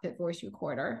KLM cockpit voice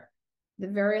recorder, the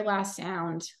very last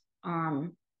sound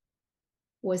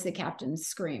was the captain's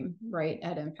scream right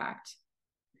at impact.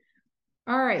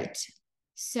 All right,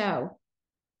 so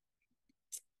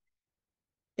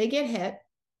they get hit,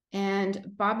 and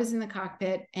Bob is in the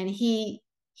cockpit, and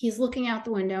he's looking out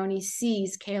the window, and he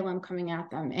sees KLM coming at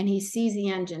them, and he sees the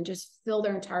engine just fill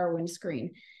their entire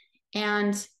windscreen.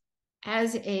 And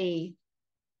just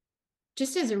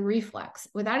as a reflex,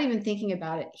 without even thinking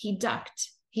about it, he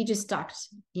ducked. He just ducked,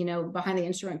 behind the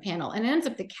instrument panel. And it ends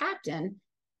up the captain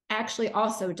actually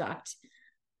also ducked.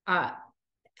 I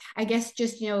guess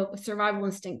just, survival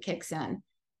instinct kicks in.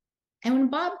 And when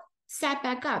Bob sat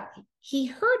back up, he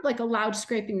heard like a loud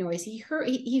scraping noise.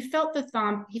 He felt the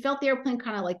thump. He felt the airplane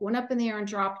kind of like went up in the air and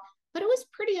dropped, but it was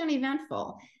pretty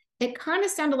uneventful. It kind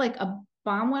of sounded like a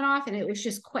bomb went off, and it was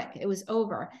just quick. It was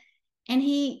over. And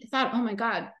he thought, oh my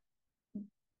God,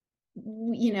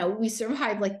 we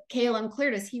survived, like KLM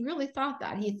cleared us. He really thought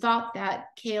that. He thought that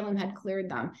KLM had cleared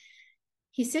them.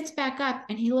 He sits back up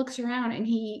and he looks around, and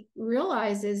he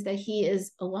realizes that he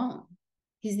is alone.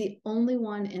 He's the only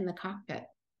one in the cockpit.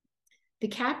 The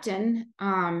captain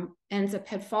ends up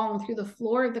had fallen through the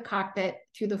floor of the cockpit,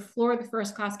 through the floor of the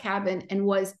first class cabin, and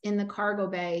was in the cargo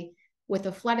bay with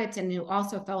a flight attendant who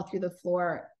also fell through the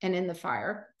floor and in the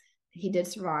fire. He did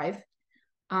survive.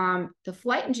 The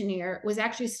flight engineer was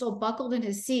actually still buckled in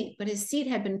his seat, but his seat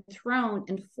had been thrown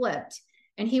and flipped,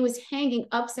 and he was hanging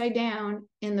upside down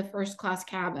in the first class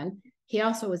cabin. He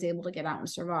also was able to get out and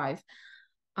survive.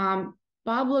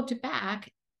 Bob looked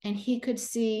back, and he could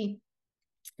see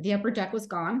the upper deck was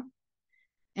gone,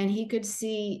 and he could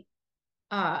see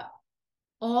all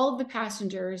of the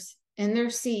passengers in their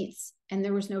seats, and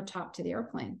there was no top to the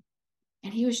airplane.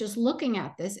 And he was just looking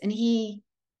at this, and he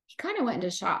kind of went into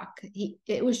shock.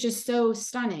 It was just so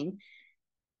stunning.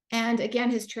 And again,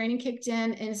 his training kicked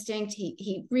in, instinct.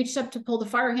 He reached up to pull the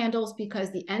fire handles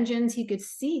because the engines, he could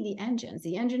see the engines.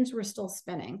 The engines were still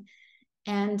spinning.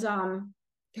 And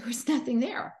there was nothing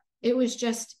there. There was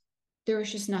just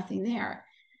nothing there.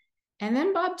 And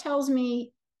then Bob tells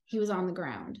me he was on the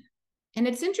ground. And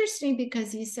it's interesting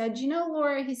because he said, you know,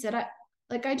 Laura, he said,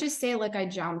 I just say like I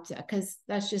jumped because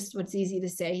that's just what's easy to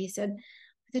say. He said,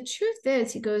 the truth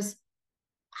is, he goes,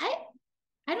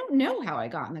 I don't know how I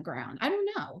got on the ground. I don't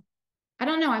know.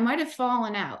 I might have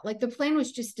fallen out. Like the plane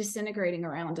was just disintegrating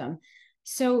around him.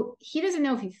 So he doesn't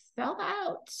know if he fell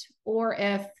out or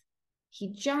if he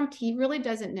jumped. He really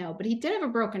doesn't know, but he did have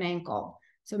a broken ankle.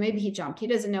 So maybe he jumped. He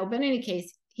doesn't know. But in any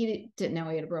case, he didn't know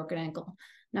he had a broken ankle,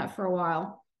 not for a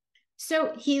while.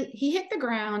 So he hit the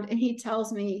ground and he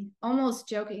tells me, almost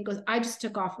joking, he goes, I just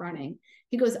took off running.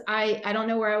 He goes, I don't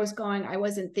know where I was going. I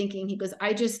wasn't thinking. He goes,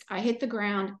 I hit the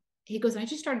ground. He goes, I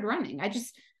just started running. I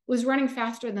just was running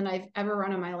faster than I've ever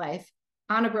run in my life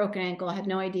on a broken ankle. I had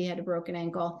no idea he had a broken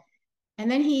ankle. And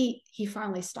then he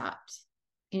finally stopped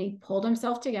and he pulled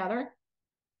himself together.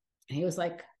 And he was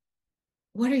like,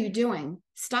 what are you doing?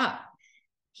 Stop.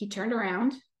 He turned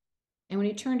around. And when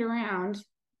he turned around,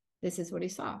 this is what he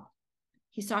saw.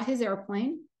 He saw his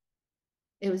airplane.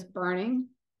 It was burning.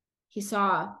 He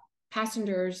saw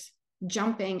passengers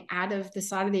jumping out of the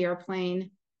side of the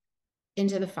airplane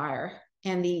into the fire.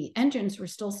 And the engines were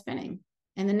still spinning.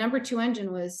 And the number 2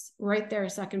 engine was right there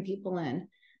sucking people in.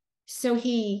 So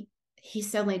he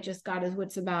suddenly just got his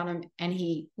wits about him and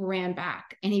he ran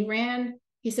back. And he ran,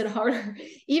 he said, harder,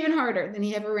 even harder than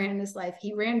he ever ran in his life.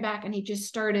 He ran back and he just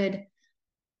started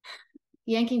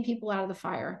yanking people out of the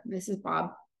fire. This is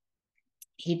Bob.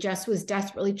 He just was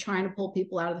desperately trying to pull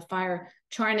people out of the fire,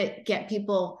 trying to get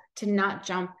people to not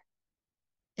jump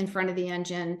in front of the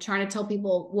engine, trying to tell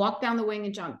people, walk down the wing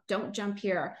and jump. Don't jump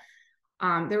here.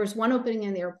 There was one opening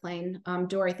in the airplane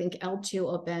door, I think L2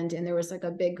 opened, and there was like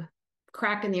a big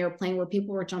crack in the airplane where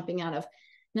people were jumping out of.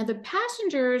 Now, the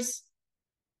passengers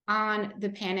on the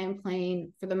Pan Am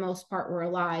plane, for the most part, were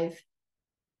alive.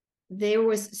 There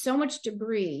was so much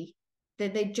debris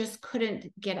that they just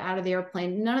couldn't get out of the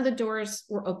airplane. None of the doors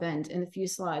were opened in the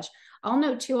fuselage. I'll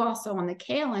note too, also on the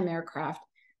KLM aircraft,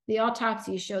 the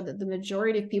autopsy showed that the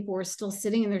majority of people were still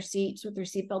sitting in their seats with their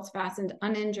seatbelts fastened,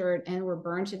 uninjured, and were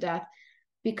burned to death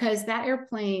because that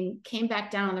airplane came back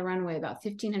down on the runway about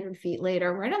 1,500 feet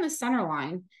later, right on the center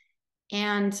line.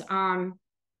 And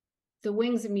the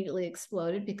wings immediately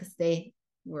exploded because they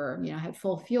were, had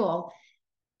full fuel.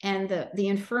 And the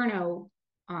inferno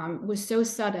was so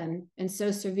sudden and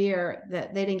so severe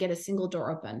that they didn't get a single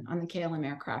door open on the KLM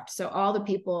aircraft. So all the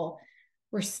people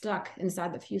were stuck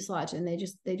inside the fuselage and they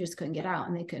just couldn't get out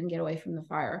and they couldn't get away from the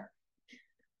fire.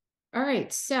 All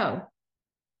right, so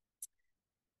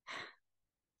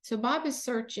Bob is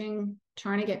searching,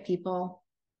 trying to get people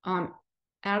out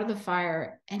of the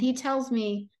fire, and he tells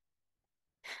me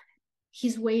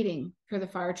he's waiting for the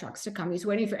fire trucks to come. He's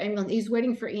waiting for ambulance. He's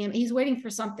waiting for EM. He's waiting for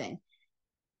something,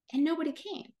 and nobody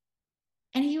came.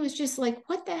 And he was just like,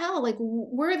 "What the hell? Like,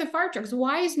 where are the fire trucks?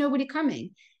 Why is nobody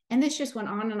coming?" And this just went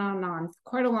on and on and on for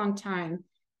quite a long time.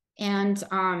 And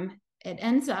it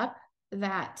ends up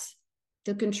that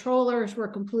the controllers were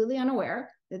completely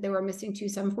unaware that they were missing 2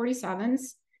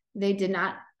 747s. They did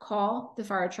not call the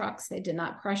fire trucks. They did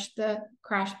not press the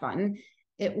crash button.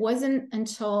 It wasn't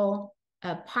until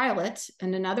a pilot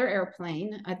in another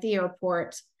airplane at the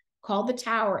airport called the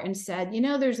tower and said,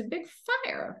 there's a big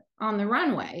fire on the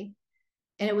runway.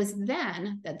 And it was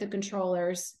then that the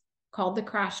controllers called the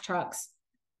crash trucks.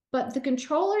 But the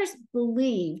controllers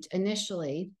believed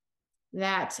initially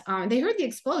that they heard the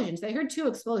explosions. They heard 2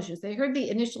 explosions. They heard the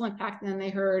initial impact, and then they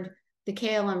heard the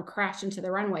KLM crash into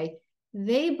the runway.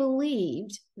 They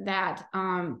believed that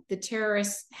the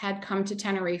terrorists had come to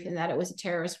Tenerife and that it was a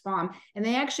terrorist bomb. And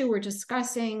they actually were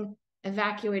discussing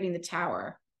evacuating the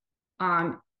tower.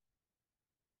 And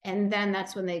then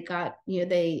that's when they got,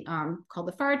 they called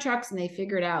the fire trucks and they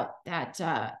figured out that,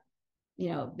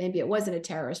 maybe it wasn't a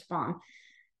terrorist bomb.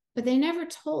 But they never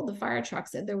told the fire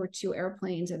trucks that there were 2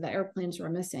 airplanes and the airplanes were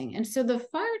missing. And so the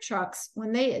fire trucks,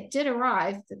 when they did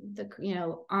arrive,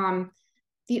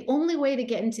 the only way to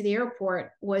get into the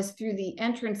airport was through the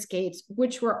entrance gates,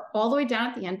 which were all the way down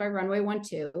at the end by runway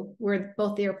 12, where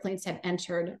both the airplanes had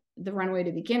entered the runway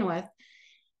to begin with.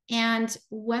 And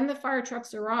when the fire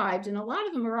trucks arrived, and a lot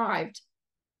of them arrived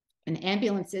in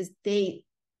ambulances, they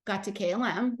got to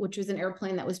KLM, which was an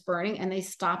airplane that was burning, and they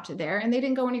stopped there and they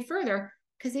didn't go any further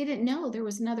because they didn't know there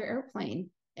was another airplane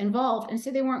involved. And so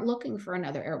they weren't looking for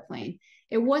another airplane.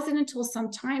 It wasn't until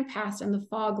some time passed and the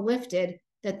fog lifted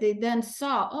that they then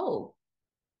saw,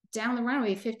 down the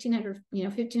runway,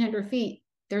 1,500 feet,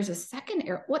 there's a second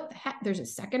what the heck? There's a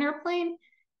second airplane?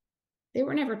 They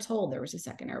were never told there was a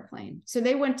second airplane. So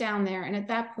they went down there, and at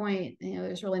that point,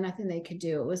 there's really nothing they could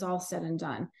do. It was all said and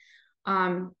done.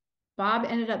 Bob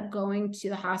ended up going to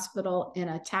the hospital in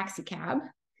a taxi cab.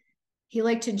 He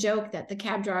liked to joke that the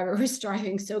cab driver was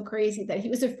driving so crazy that he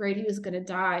was afraid he was going to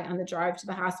die on the drive to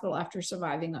the hospital after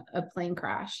surviving a plane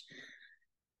crash.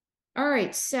 All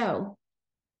right, so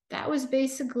that was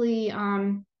basically,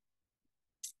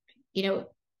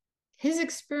 his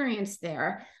experience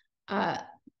there.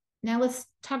 Now let's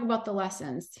talk about the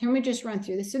lessons. Here, let me just run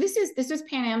through this. So this was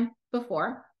Pan Am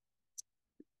before,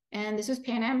 and this was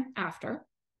Pan Am after.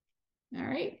 All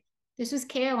right, this was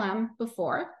KLM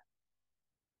before,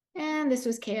 and this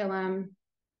was KLM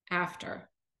after.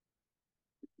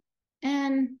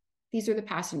 And these are the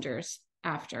passengers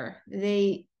after.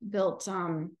 They built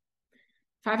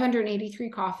 583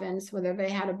 coffins, whether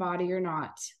they had a body or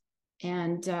not.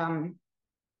 And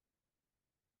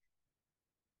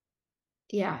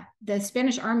yeah, the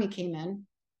Spanish army came in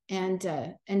and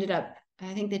ended up,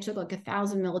 I think they took like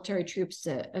 1,000 military troops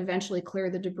to eventually clear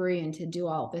the debris and to do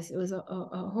all of this. It was a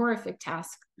horrific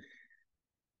task.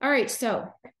 All right, so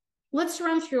let's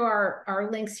run through our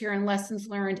links here and lessons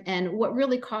learned and what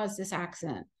really caused this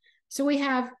accident. So we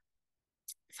have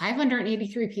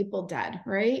 583 people dead,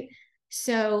 right?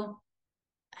 So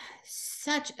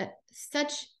such a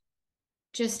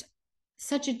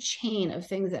chain of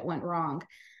things that went wrong.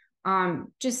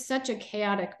 Just such a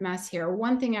chaotic mess here,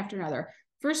 one thing after another.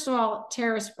 First of all,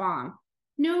 terrorist bomb.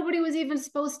 Nobody was even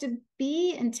supposed to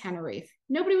be in Tenerife.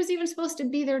 Nobody was even supposed to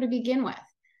be there to begin with.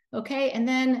 Okay, and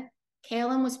then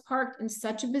KLM was parked in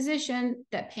such a position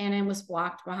that Pan Am was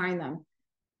blocked behind them.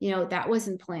 That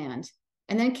wasn't planned.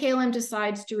 And then KLM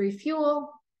decides to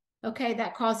refuel. Okay,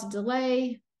 that caused a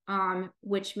delay,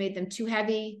 which made them too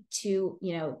heavy to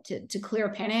clear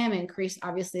Pan Am and increase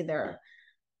obviously their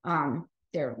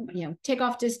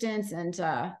takeoff distance and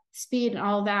speed and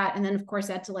all of that. And then of course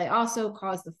that delay also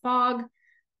caused the fog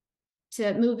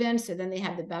to move in. So then they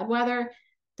had the bad weather.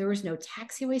 There was no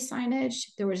taxiway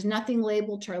signage. There was nothing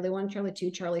labeled Charlie 1, Charlie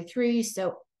 2, Charlie 3.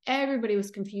 So everybody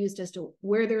was confused as to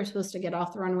where they were supposed to get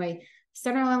off the runway.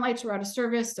 Centerline lights were out of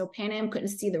service, so Pan Am couldn't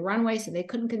see the runway, so they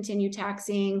couldn't continue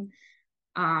taxiing.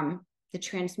 The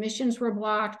transmissions were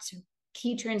blocked,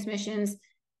 key transmissions.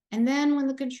 And then when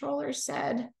the controller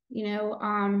said,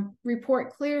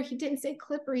 report clear, he didn't say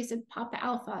Clipper, he said Papa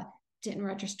Alpha, didn't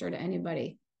register to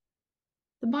anybody.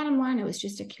 The bottom line, it was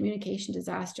just a communication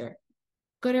disaster.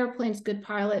 Good airplanes, good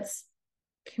pilots,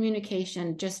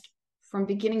 communication, just from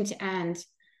beginning to end,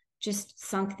 just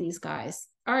sunk these guys.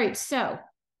 All right, so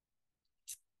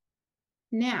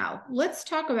now let's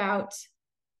talk about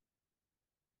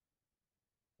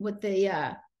what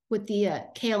the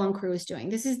KLM crew is doing.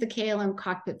 This is the KLM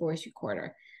cockpit voice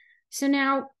recorder. So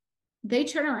now they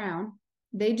turn around,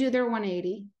 they do their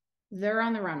 180, they're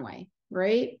on the runway,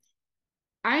 right?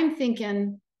 I'm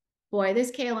thinking, boy,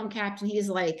 this KLM captain, he's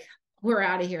like, we're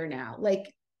out of here now.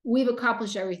 Like, we've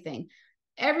accomplished everything.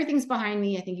 Everything's behind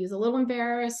me. I think he was a little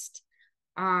embarrassed.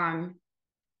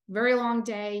 Very long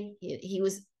day. He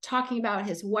was talking about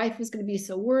his wife was going to be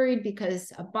so worried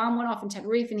because a bomb went off in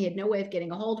Tenerife and he had no way of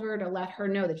getting a hold of her to let her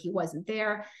know that he wasn't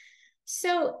there.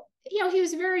 So, he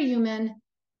was very human,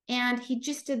 and he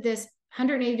just did this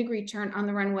 180-degree turn on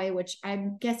the runway, which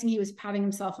I'm guessing he was patting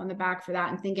himself on the back for that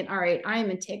and thinking, all right, I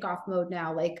am in takeoff mode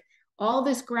now. Like, all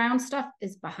this ground stuff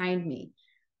is behind me.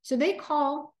 So they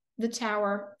call the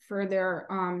tower for their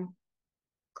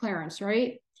clearance,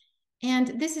 right?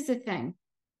 And this is the thing.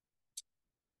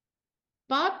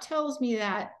 Bob tells me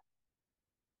that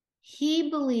he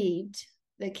believed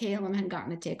that KLM had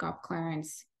gotten a takeoff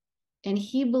clearance, and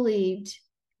he believed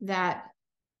that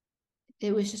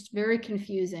it was just very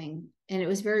confusing, and it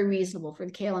was very reasonable for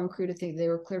the KLM crew to think they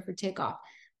were clear for takeoff.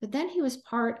 But then he was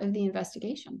part of the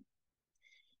investigation.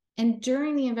 And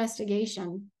during the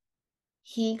investigation,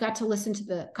 he got to listen to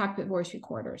the cockpit voice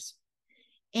recorders.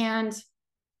 And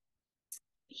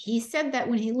he said that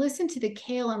when he listened to the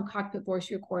KLM cockpit voice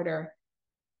recorder,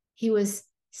 he was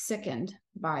sickened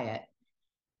by it.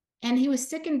 And he was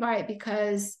sickened by it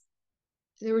because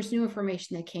there was new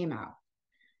information that came out.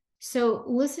 So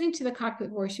listening to the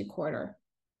cockpit voice recorder,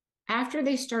 after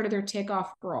they started their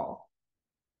takeoff roll,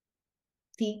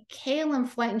 the KLM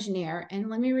flight engineer, and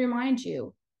let me remind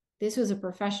you, this was a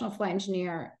professional flight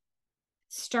engineer,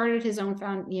 started his own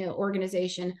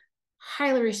organization,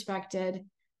 highly respected,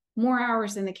 more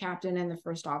hours than the captain and the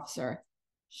first officer.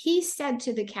 He said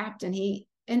to the captain,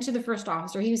 and to the first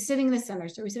officer, he was sitting in the center,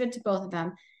 so he said it to both of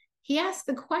them. He asked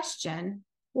the question,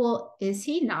 well, is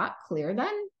he not clear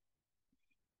then?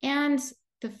 And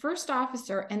the first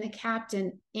officer and the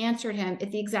captain answered him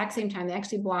at the exact same time. They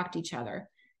actually blocked each other.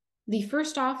 The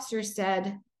first officer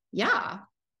said, yeah,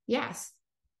 yes.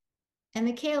 And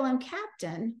the KLM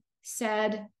captain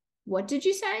said, what did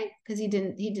you say? Because he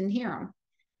didn't hear him.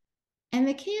 And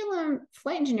the KLM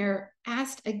flight engineer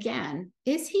asked again,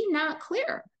 is he not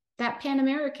clear, that Pan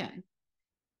American?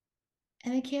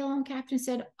 And the KLM captain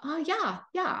said, oh,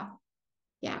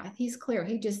 yeah, he's clear.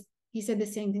 He said the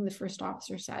same thing the first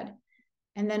officer said.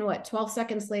 And then 12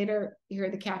 seconds later, you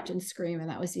heard the captain scream, and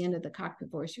that was the end of the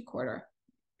cockpit voice recorder.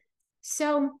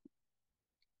 So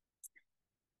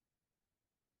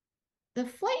the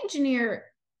flight engineer,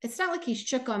 it's not like he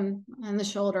shook him on the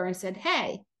shoulder and said,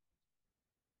 hey,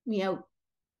 Pan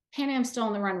Am's still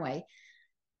on the runway,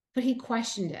 but he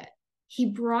questioned it.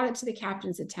 He brought it to the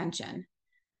captain's attention.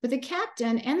 But the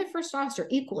captain and the first officer,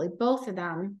 equally, both of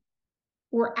them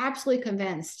were absolutely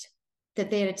convinced that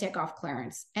they had a takeoff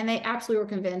clearance. And they absolutely were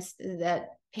convinced that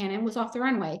Pan Am was off the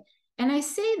runway. And I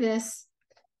say this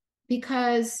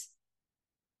because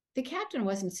the captain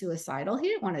wasn't suicidal. He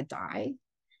didn't want to die.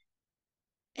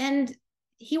 And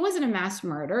he wasn't a mass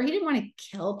murderer. He didn't want to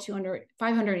kill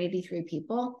 583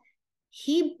 people.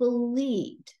 He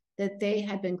believed that they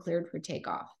had been cleared for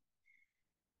takeoff.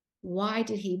 Why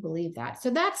did he believe that? So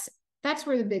that's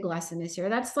where the big lesson is here.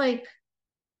 That's the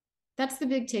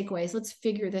big takeaways. Let's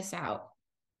figure this out.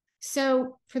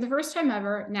 So for the first time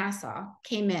ever, NASA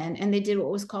came in and they did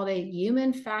what was called a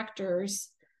human factors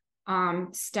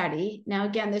study. Now,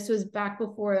 again, this was back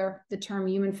before the term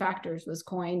human factors was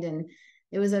coined, and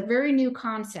it was a very new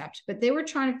concept, but they were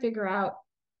trying to figure out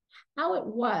how it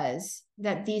was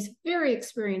that these very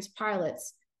experienced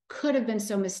pilots could have been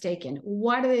so mistaken.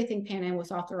 Why do they think Pan Am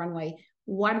was off the runway?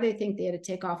 Why do they think they had a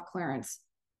takeoff clearance?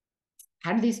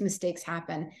 How do these mistakes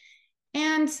happen?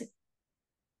 And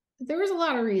there was a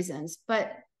lot of reasons,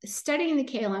 but studying the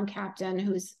KLM captain,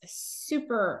 who's a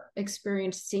super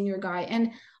experienced senior guy,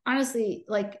 and honestly,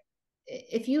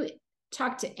 if you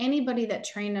talk to anybody that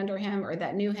trained under him or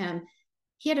that knew him,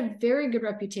 he had a very good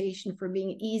reputation for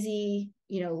being easy,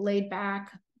 laid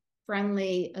back,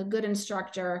 friendly, a good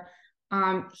instructor.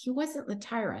 He wasn't the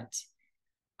tyrant,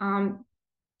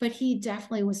 but he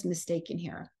definitely was mistaken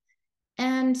here.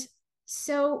 And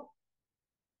so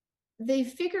they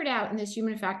figured out in this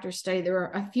human factors study, there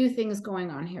were a few things going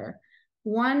on here.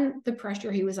 One, the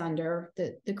pressure he was under,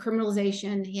 the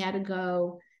criminalization, he had to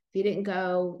go. If he didn't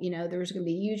go, there was going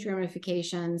to be huge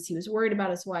ramifications. He was worried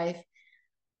about his wife.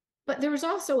 But there was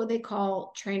also what they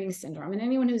call training syndrome. And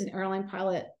anyone who's an airline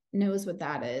pilot knows what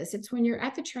that is. It's when you're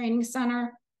at the training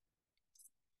center,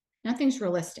 nothing's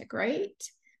realistic, right?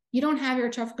 You don't have air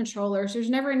traffic controllers.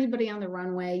 There's never anybody on the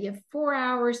runway. You have 4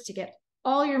 hours to get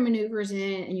all your maneuvers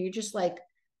in, and you're just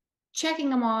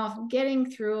checking them off, getting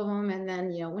through them. And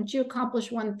then, once you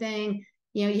accomplish one thing,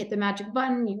 you hit the magic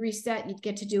button, you reset, you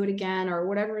get to do it again, or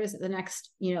whatever it is that the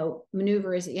next,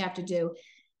 maneuver is that you have to do.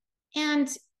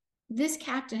 And this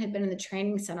captain had been in the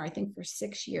training center, I think, for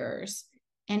 6 years,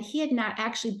 and he had not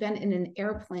actually been in an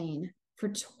airplane for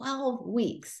 12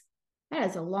 weeks. That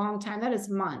is a long time. That is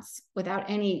months without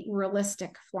any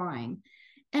realistic flying.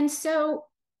 And so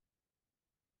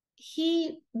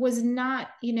he was not,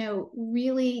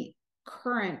 really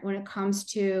current when it comes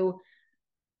to,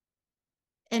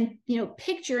 and,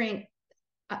 picturing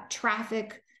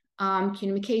traffic,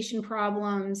 communication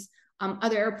problems,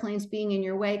 other airplanes being in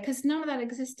your way, because none of that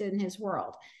existed in his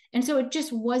world. And so it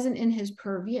just wasn't in his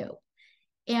purview.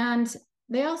 And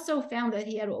they also found that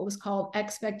he had what was called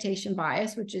expectation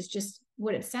bias, which is just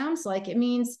what it sounds like. It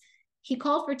means he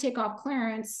called for takeoff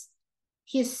clearance.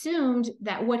 He assumed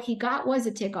that what he got was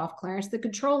a takeoff clearance. The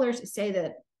controllers say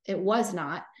that it was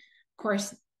not. Of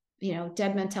course,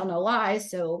 dead men tell no lies.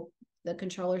 So the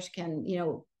controllers can,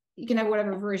 you can have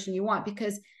whatever version you want,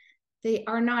 because they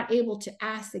are not able to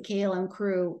ask the KLM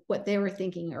crew what they were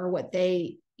thinking or what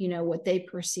they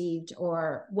perceived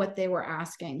or what they were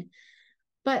asking.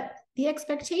 But the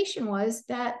expectation was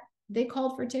that they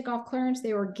called for takeoff clearance.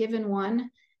 They were given one,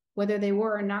 whether they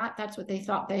were or not. That's what they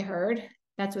thought they heard.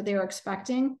 That's what they were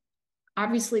expecting.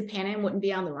 Obviously, Pan Am wouldn't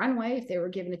be on the runway if they were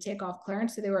given a takeoff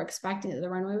clearance, so they were expecting that the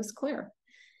runway was clear.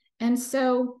 And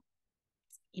so,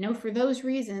 for those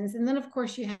reasons, and then of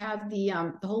course you have the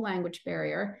whole language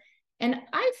barrier. And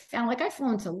I found, I've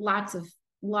flown to lots and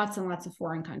lots of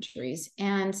foreign countries,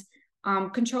 and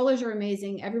controllers are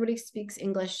amazing. Everybody speaks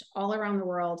English all around the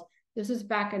world. This was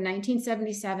back in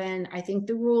 1977. I think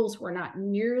the rules were not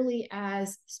nearly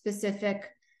as specific,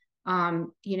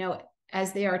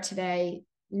 as they are today.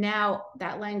 Now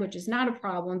that language is not a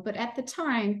problem, but at the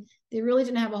time, they really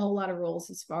didn't have a whole lot of rules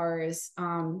as far as,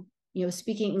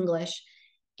 speaking English.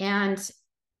 And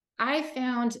I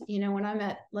found, when I'm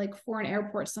at like foreign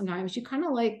airports, sometimes you kind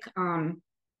of like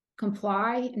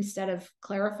comply instead of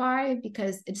clarify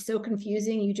because it's so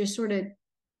confusing. You just sort of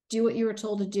do what you were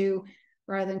told to do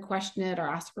rather than question it or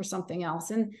ask for something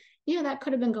else. And that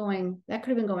could have been going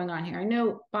on here. I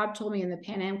know Bob told me in the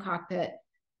Pan Am cockpit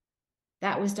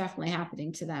that was definitely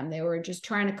happening to them. They were just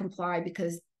trying to comply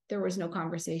because there was no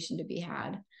conversation to be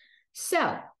had.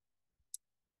 So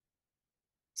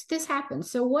this happened.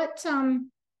 So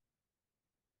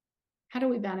how do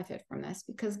we benefit from this?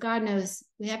 Because God knows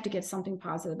we have to get something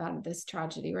positive out of this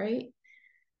tragedy, right?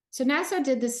 So NASA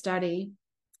did this study,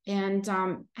 and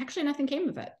actually nothing came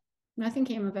of it. Nothing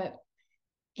came of it.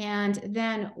 And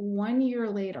then 1 year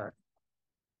later,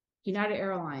 United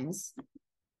Airlines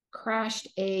crashed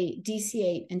a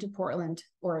DC-8 into Portland,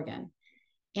 Oregon.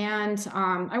 And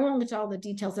I won't get to all the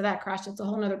details of that crash. It's a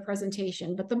whole nother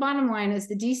presentation. But the bottom line is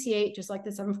the DC-8, just like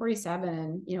the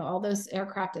 747 and all those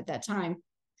aircraft at that time,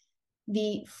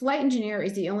 the flight engineer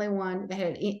is the only one that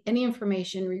had any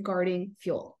information regarding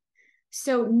fuel.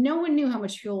 So no one knew how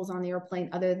much fuel was on the airplane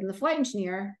other than the flight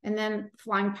engineer and then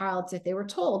flying pilots if they were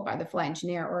told by the flight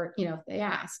engineer or, if they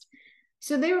asked.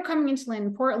 So they were coming into land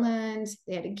in Portland.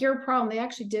 They had a gear problem. They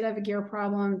actually did have a gear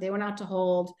problem. They went out to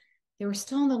hold. They were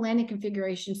still in the landing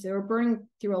configuration. So they were burning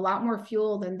through a lot more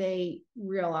fuel than they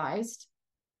realized,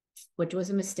 which was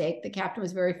a mistake. The captain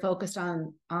was very focused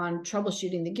on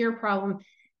troubleshooting the gear problem,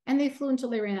 and they flew until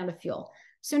they ran out of fuel.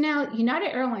 So now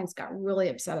United Airlines got really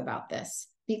upset about this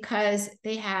because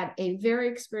they had a very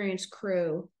experienced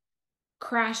crew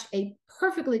crash a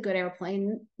perfectly good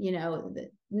airplane,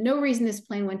 no reason this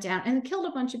plane went down, and killed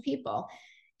a bunch of people.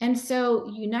 And so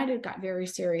United got very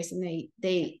serious, and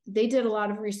they did a lot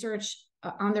of research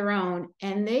on their own,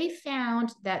 and they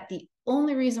found that the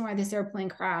only reason why this airplane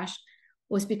crashed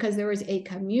was because there was a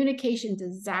communication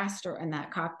disaster in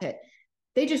that cockpit.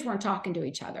 They just weren't talking to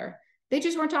each other.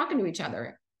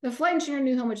 The flight engineer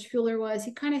knew how much fuel there was.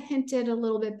 He kind of hinted a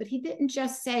little bit, but he didn't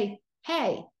just say,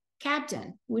 "Hey,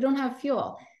 Captain, we don't have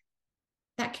fuel."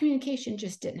 That communication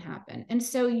just didn't happen. And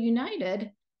so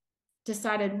United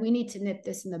decided we need to nip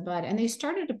this in the bud. And they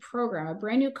started a program, a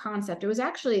brand new concept. It was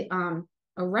actually a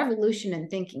revolution in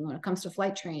thinking when it comes to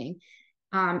flight training.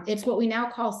 It's what we now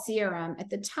call CRM. At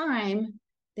the time,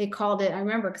 they called it, I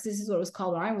remember because this is what it was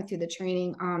called when I went through the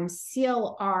training,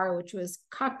 CLR, which was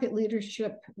Cockpit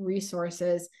Leadership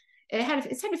Resources.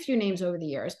 It's had a few names over the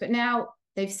years, but now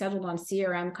they've settled on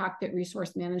CRM, Cockpit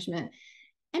Resource Management.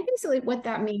 And basically what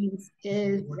that means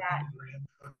is that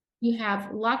you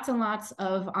have lots and lots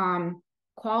of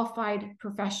qualified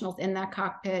professionals in that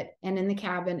cockpit and in the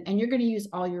cabin, and you're going to use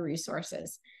all your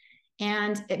resources.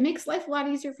 And it makes life a lot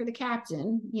easier for the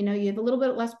captain. You have a little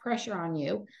bit less pressure on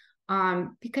you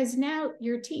because now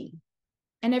you're a team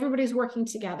and everybody's working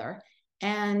together.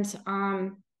 And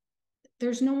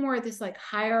there's no more of this like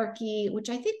hierarchy, which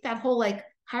I think that whole like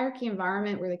hierarchy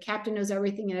environment where the captain knows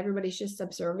everything and everybody's just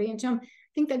subservient to him, I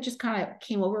think that just kind of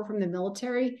came over from the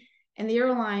military. And the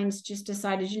airlines just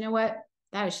decided, you know what,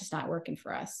 that is just not working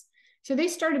for us. So they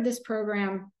started this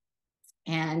program.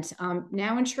 And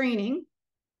now in training,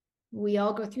 we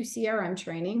all go through CRM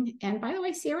training. And by the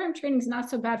way, CRM training is not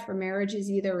so bad for marriages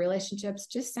either, relationships,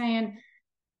 just saying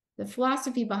the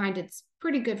philosophy behind it's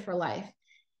pretty good for life.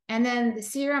 And then the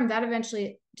CRM, that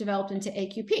eventually developed into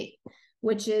AQP,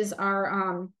 which is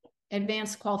our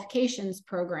advanced qualifications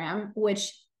program,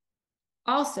 which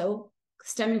also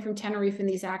stemming from Tenerife and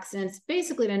these accidents,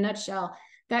 basically in a nutshell,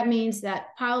 that means that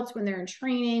pilots, when they're in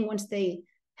training, once they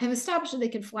have established that they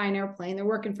can fly an airplane, they're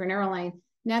working for an airline,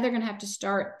 now they're going to have to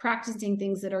start practicing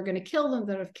things that are going to kill them,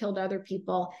 that have killed other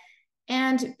people.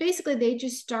 And basically they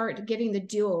just start getting the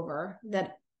do-over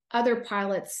that other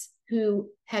pilots who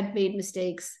had made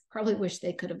mistakes probably wish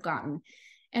they could have gotten.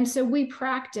 And so we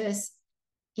practice,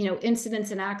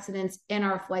 incidents and accidents in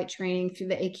our flight training through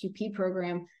the AQP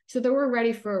program so that we're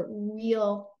ready for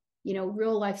real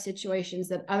life situations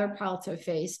that other pilots have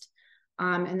faced.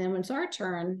 And then when it's our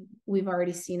turn, we've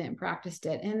already seen it and practiced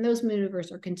it. And those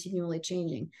maneuvers are continually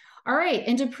changing. All right.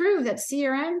 And to prove that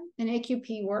CRM and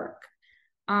AQP work,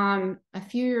 a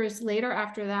few years later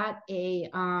after that, a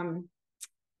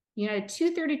United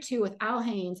 232 with Al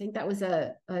Haynes, I think that was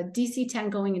a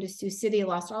DC-10 going into Sioux City,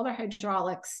 lost all their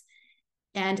hydraulics.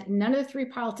 And none of the three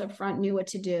pilots up front knew what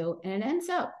to do. And it ends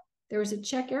up, there was a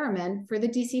Czech airman for the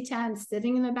DC-10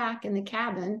 sitting in the back in the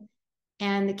cabin,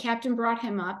 and the captain brought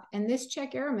him up. And this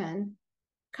Czech airman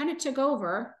kind of took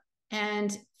over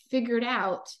and figured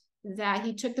out that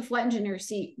he took the flight engineer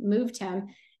seat, moved him,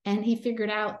 and he figured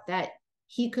out that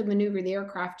he could maneuver the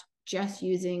aircraft just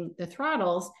using the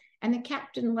throttles. And the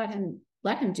captain let him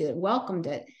let him do it, welcomed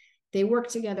it. They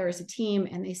worked together as a team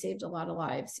and they saved a lot of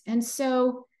lives. And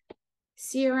so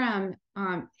CRM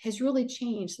has really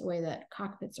changed the way that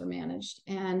cockpits are managed,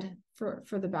 and for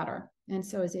the better. And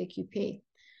so is AQP.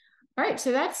 All right,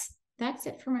 so that's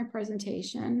it for my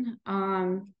presentation.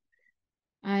 I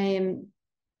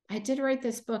did write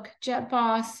this book, Jet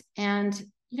Boss, and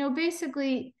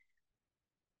basically,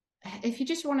 if you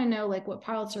just want to know like what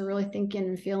pilots are really thinking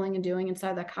and feeling and doing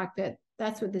inside the cockpit,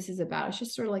 that's what this is about. It's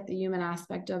just sort of like the human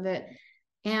aspect of it.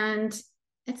 And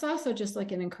it's also just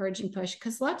like an encouraging push,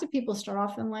 because lots of people start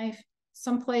off in life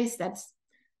someplace that's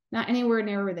not anywhere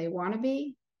near where they want to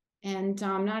be. And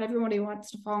not everybody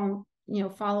wants to follow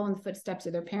in the footsteps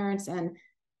of their parents. And,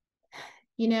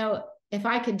 if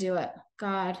I could do it,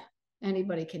 God,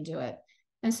 anybody can do it.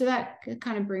 And so that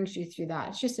kind of brings you through that.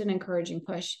 It's just an encouraging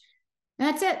push. And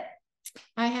that's it.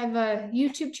 I have a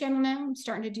YouTube channel now. I'm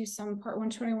starting to do some Part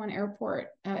 121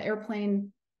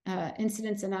 airplane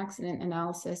incidents and accident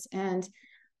analysis. And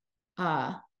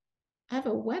I have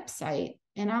a website,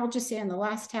 and I'll just say on the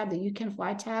last tab, the You Can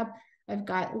Fly tab, I've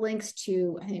got links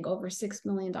to, I think, over $6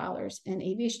 million in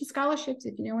aviation scholarships.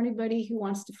 If you know anybody who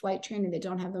wants to flight train and they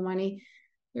don't have the money,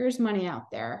 there's money out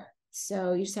there.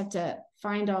 So you just have to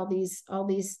find all these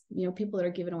people that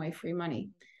are giving away free money.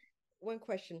 One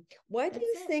question. Why do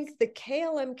you think the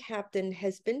KLM captain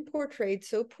has been portrayed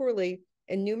so poorly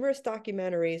in numerous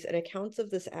documentaries and accounts of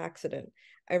this accident?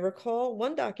 I recall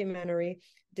one documentary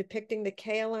depicting the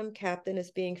KLM captain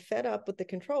as being fed up with the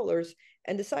controllers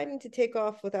and deciding to take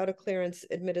off without a clearance.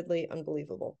 Admittedly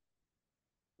unbelievable.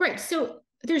 Right. So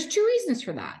there's two reasons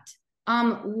for that.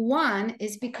 One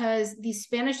is because the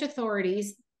Spanish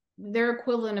authorities, their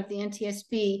equivalent of the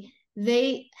NTSB,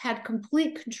 they had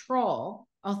complete control,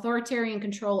 authoritarian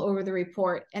control over the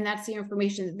report. And that's the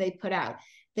information that they put out.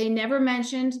 They never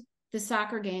mentioned the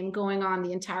soccer game going on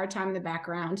the entire time in the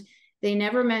background. They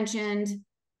never mentioned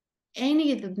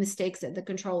any of the mistakes that the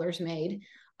controllers made.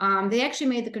 They actually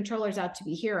made the controllers out to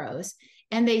be heroes.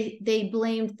 And they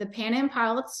blamed the Pan Am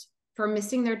pilots for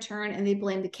missing their turn, and they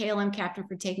blamed the KLM captain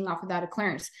for taking off without a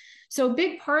clearance. So a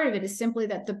big part of it is simply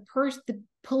that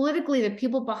politically, the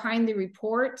people behind the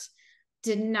report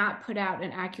did not put out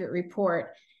an accurate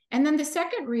report. And then the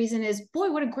second reason is,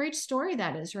 boy, what a great story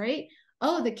that is, right?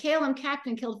 Oh, the KLM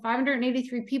captain killed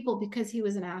 583 people because he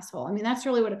was an asshole. I mean, that's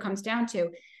really what it comes down to.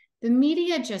 The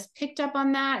media just picked up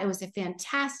on that. It was a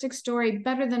fantastic story,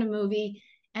 better than a movie.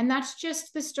 And that's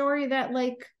just the story that,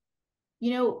 like,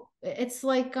 it's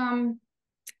like,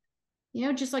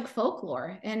 just like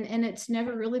folklore, and it's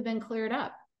never really been cleared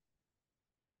up.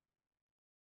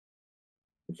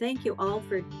 Thank you all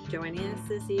for joining us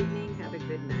this evening. Have a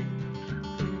good night.